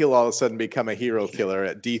 So he'll all of a sudden become a hero killer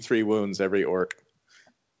at D3 wounds every orc.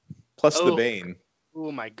 Plus the Bane.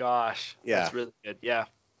 Oh my gosh. Yeah. That's really good. Yeah.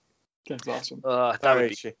 That's awesome.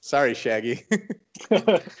 Sorry, Shaggy.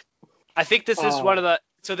 I think this is one of the.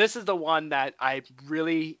 So this is the one that I'm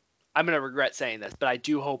going to regret saying this, but I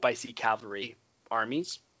do hope I see cavalry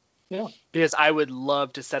armies. Yeah. Because I would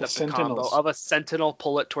love to set up the combo of a sentinel,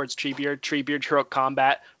 pull it towards Treebeard heroic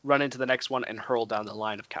combat, run into the next one, and hurl down the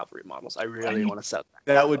line of cavalry models. I really want to set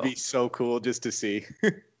that. That would be so cool just to see.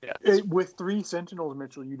 Yeah. With 3 sentinels,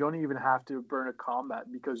 Mitchell, you don't even have to burn a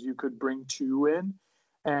combat because you could bring 2 in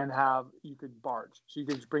and you could barge. So you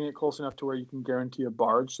could just bring it close enough to where you can guarantee a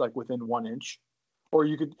barge, like within 1 inch. Or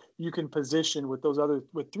you can position with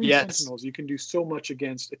 3 sentinels, you can do so much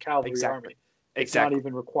against a cavalry army. It's not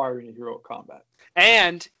even requiring a heroic combat.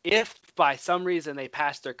 And if by some reason they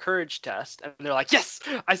pass their courage test and they're like, yes,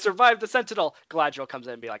 I survived the sentinel, Galadriel comes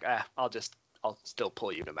in and be like, I'll still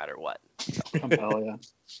pull you no matter what. Hell yeah.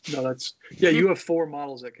 No, you have 4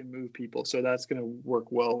 models that can move people, so that's going to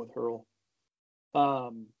work well with Hurl.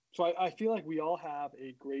 So I feel like we all have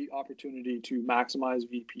a great opportunity to maximize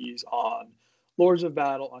VPs on Lords of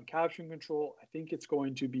Battle, on Capture and Control. I think it's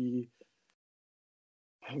going to be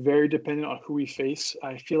very dependent on who we face.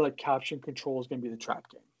 I feel like capture and control is going to be the trap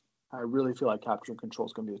game. I really feel like capture and control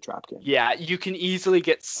is going to be the trap game. Yeah, you can easily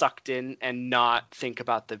get sucked in and not think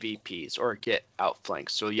about the VPs or get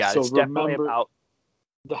outflanked. So yeah, So it's definitely remember about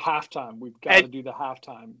the halftime. We've got to do the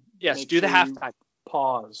halftime. yes, Make do the sure you halftime.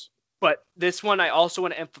 Pause. But this one I also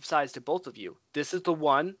want to emphasize to both of you. This is the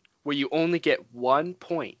one where you only get 1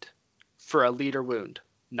 point for a leader wound,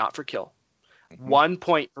 not for kill. 1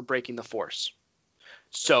 point for breaking the force.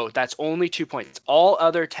 So that's only 2 points. All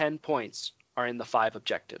other 10 points are in the 5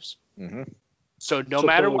 objectives. Mm-hmm. So no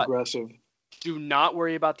matter play what, aggressive. do not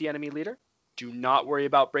worry about the enemy leader. Do not worry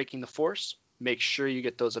about breaking the force. Make sure you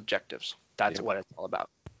get those objectives. That's what it's all about.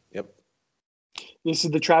 Yep. This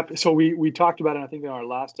is the trap. So we talked about it, I think, in our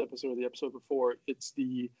last episode or the episode before. It's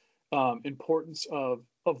the importance of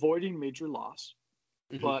avoiding major loss.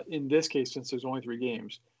 Mhm. But in this case, since there's only 3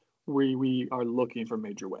 games, we are looking for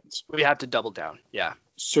major wins. We have to double down. Yeah.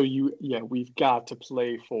 So we've got to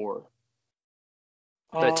play for.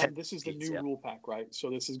 This is the VPs, new yeah. rule pack, right? So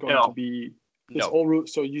this is going No. to be this No. old rule.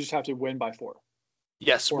 So you just have to win by 4.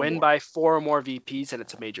 Yes, 4 win more. by 4 or more VPs, and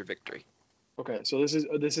it's a major victory. Okay, so this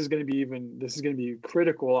is going to be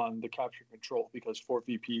critical on the capture control because 4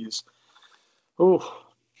 VPs. Oh,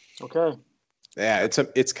 okay. Yeah,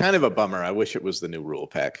 it's kind of a bummer. I wish it was the new rule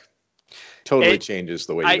pack. Totally changes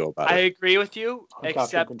the way you go about I it. agree with you, On capture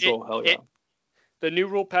except control, hell yeah. the new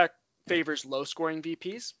rule pack favors low-scoring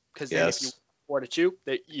VPs because then if you Yes. 4-2,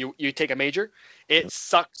 that you take a major. It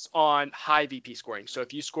sucks on high VP scoring. So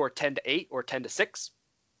if you score 10-8 or 10-6,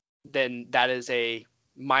 then that is a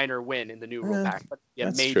minor win in the new rule pack. But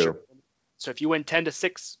that's major. true. So if you win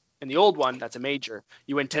 10-6 in the old one, that's a major.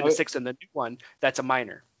 You win 10-6 in the new one, that's a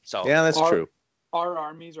minor. So Yeah, that's true. Our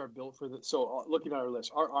armies are built for the. So looking at our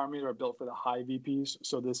list, our armies are built for the high VPs.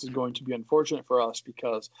 So this is going to be unfortunate for us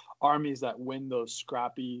because armies that win those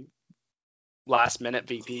scrappy last minute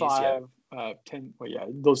VPs, 5, 10. Well, yeah,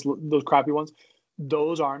 those crappy ones.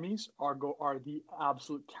 Those armies are the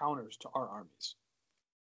absolute counters to our armies.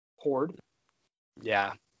 Horde,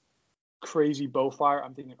 yeah. crazy bowfire.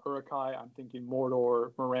 I'm thinking Uruk-hai. I'm thinking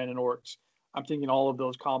Mordor, Moran, and Orcs. I'm thinking all of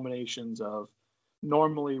those combinations of.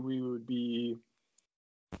 Normally we would be.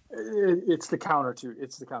 It's the counter to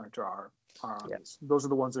our armies. Yeah. Those are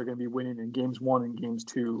the ones that are going to be winning in games 1 and games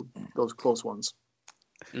 2. Those close ones.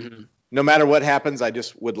 Mm-hmm. No matter what happens, I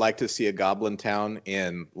just would like to see a Goblin Town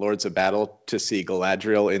in Lords of Battle, to see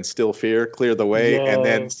Galadriel instill fear, clear the way, and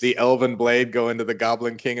then Yes. the Elven Blade go into the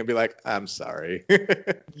Goblin King and be like, I'm sorry.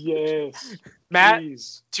 Yes. Matt,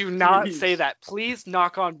 Please. do not Please. say that. Please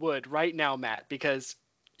knock on wood right now, Matt, because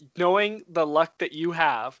knowing the luck that you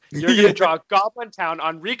have, you're going to draw Goblin Town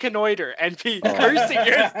on Reconnoiter and be cursing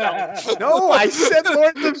yourself. No, I said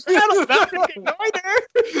Lords of Battle. Not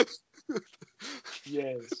Reconnoiter.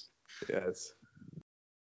 Yes. Yes,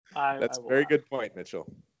 I that's a will very laugh. good point,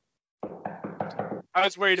 Mitchell. I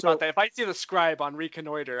was worried So- about that. If I see the scribe on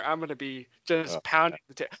Reconnoiter, I'm going to be just pounding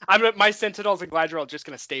the table. My Sentinels and Galadriel are just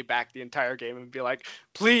going to stay back the entire game and be like,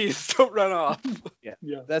 please don't run off.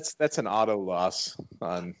 Yeah. That's an auto loss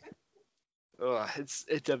on Ugh,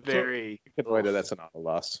 it's a very Reconnoiter. That's an auto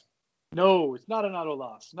loss. No, it's not an auto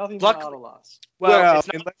loss. Nothing's Luck- an auto loss. well. It's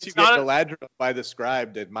not, unless you it's get not a- Galadriel by the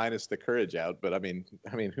scribe to minus the courage out, but I mean,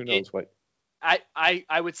 who knows what?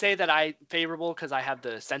 I would say that I'm favorable because I have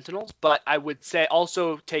the Sentinels, but I would say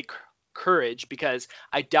also take courage because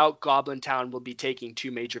I doubt Goblin Town will be taking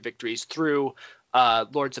 2 major victories through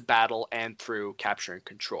Lords of Battle and through capture and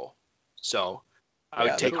control. So I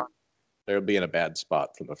would take. They'll be in a bad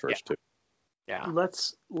spot from the first 2. Yeah.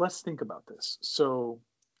 Let's think about this. So,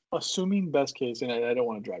 assuming best case, and I don't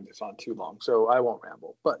want to drag this on too long, so I won't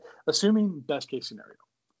ramble. But assuming best case scenario,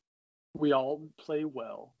 we all play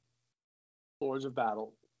well. Lords of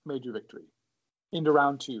Battle, major victory. Into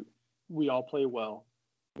round 2, we all play well,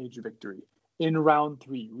 major victory. In round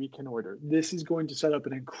 3, Reconnoiter. This is going to set up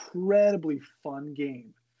an incredibly fun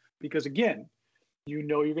game because, again, you're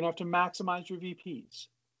going to have to maximize your VPs.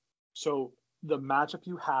 So the matchup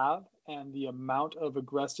you have and the amount of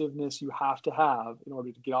aggressiveness you have to have in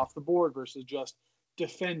order to get off the board versus just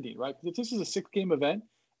defending, right? Because if this is a 6-game event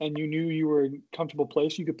and you knew you were in a comfortable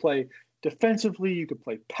place, you could play defensively, you could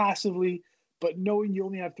play passively, but knowing you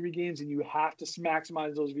only have 3 games and you have to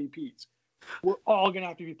maximize those VPs, we're all going to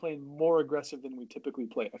have to be playing more aggressive than we typically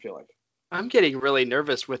play, I feel like. I'm getting really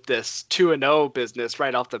nervous with this 2-0 business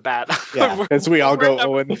right off the bat. Yeah, as we all go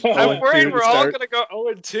 0-2 I'm worried to we're all start. going to go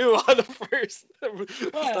 0-2 on the first.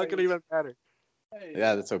 It's not going to even matter. Hey,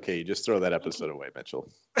 Yeah, that's okay. You just throw that episode away, Mitchell.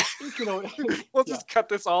 you know, We'll just cut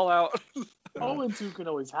this all out. 0-2 can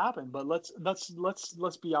always happen, but let's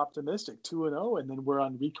be optimistic. 2-0, and then we're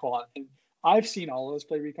on recon. And I've seen all of us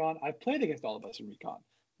play recon. I've played against all of us in recon.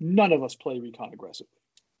 None of us play recon aggressively,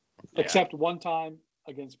 except one time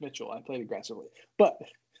against Mitchell. I played aggressively, but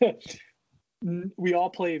we all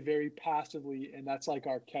play very passively, and that's like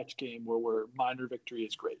our catch game where we're minor victory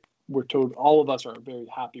is great. We're told all of us are very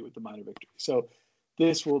happy with the minor victory. So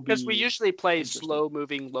this will be because we usually play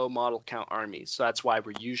slow-moving, low-model count armies, so that's why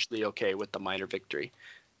we're usually okay with the minor victory.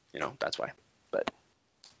 That's why. But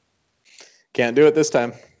can't do it this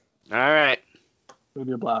time. All right. It'll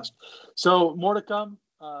be a blast. So more to come.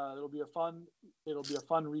 It'll be a fun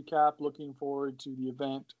recap. Looking forward to the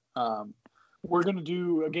event. We're gonna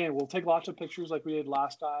do again. We'll take lots of pictures like we did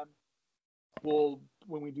last time. When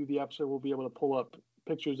we do the episode, we'll be able to pull up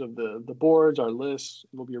pictures of the boards, our lists.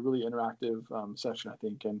 It will be a really interactive session, I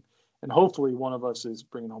think, and hopefully one of us is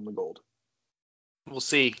bringing home the gold. We'll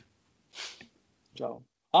see. So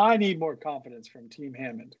I need more confidence from Team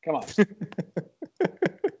Hammond. Come on.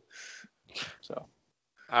 So.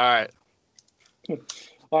 All right.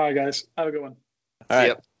 All right, guys. Have a good one. All right.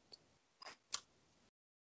 Yep.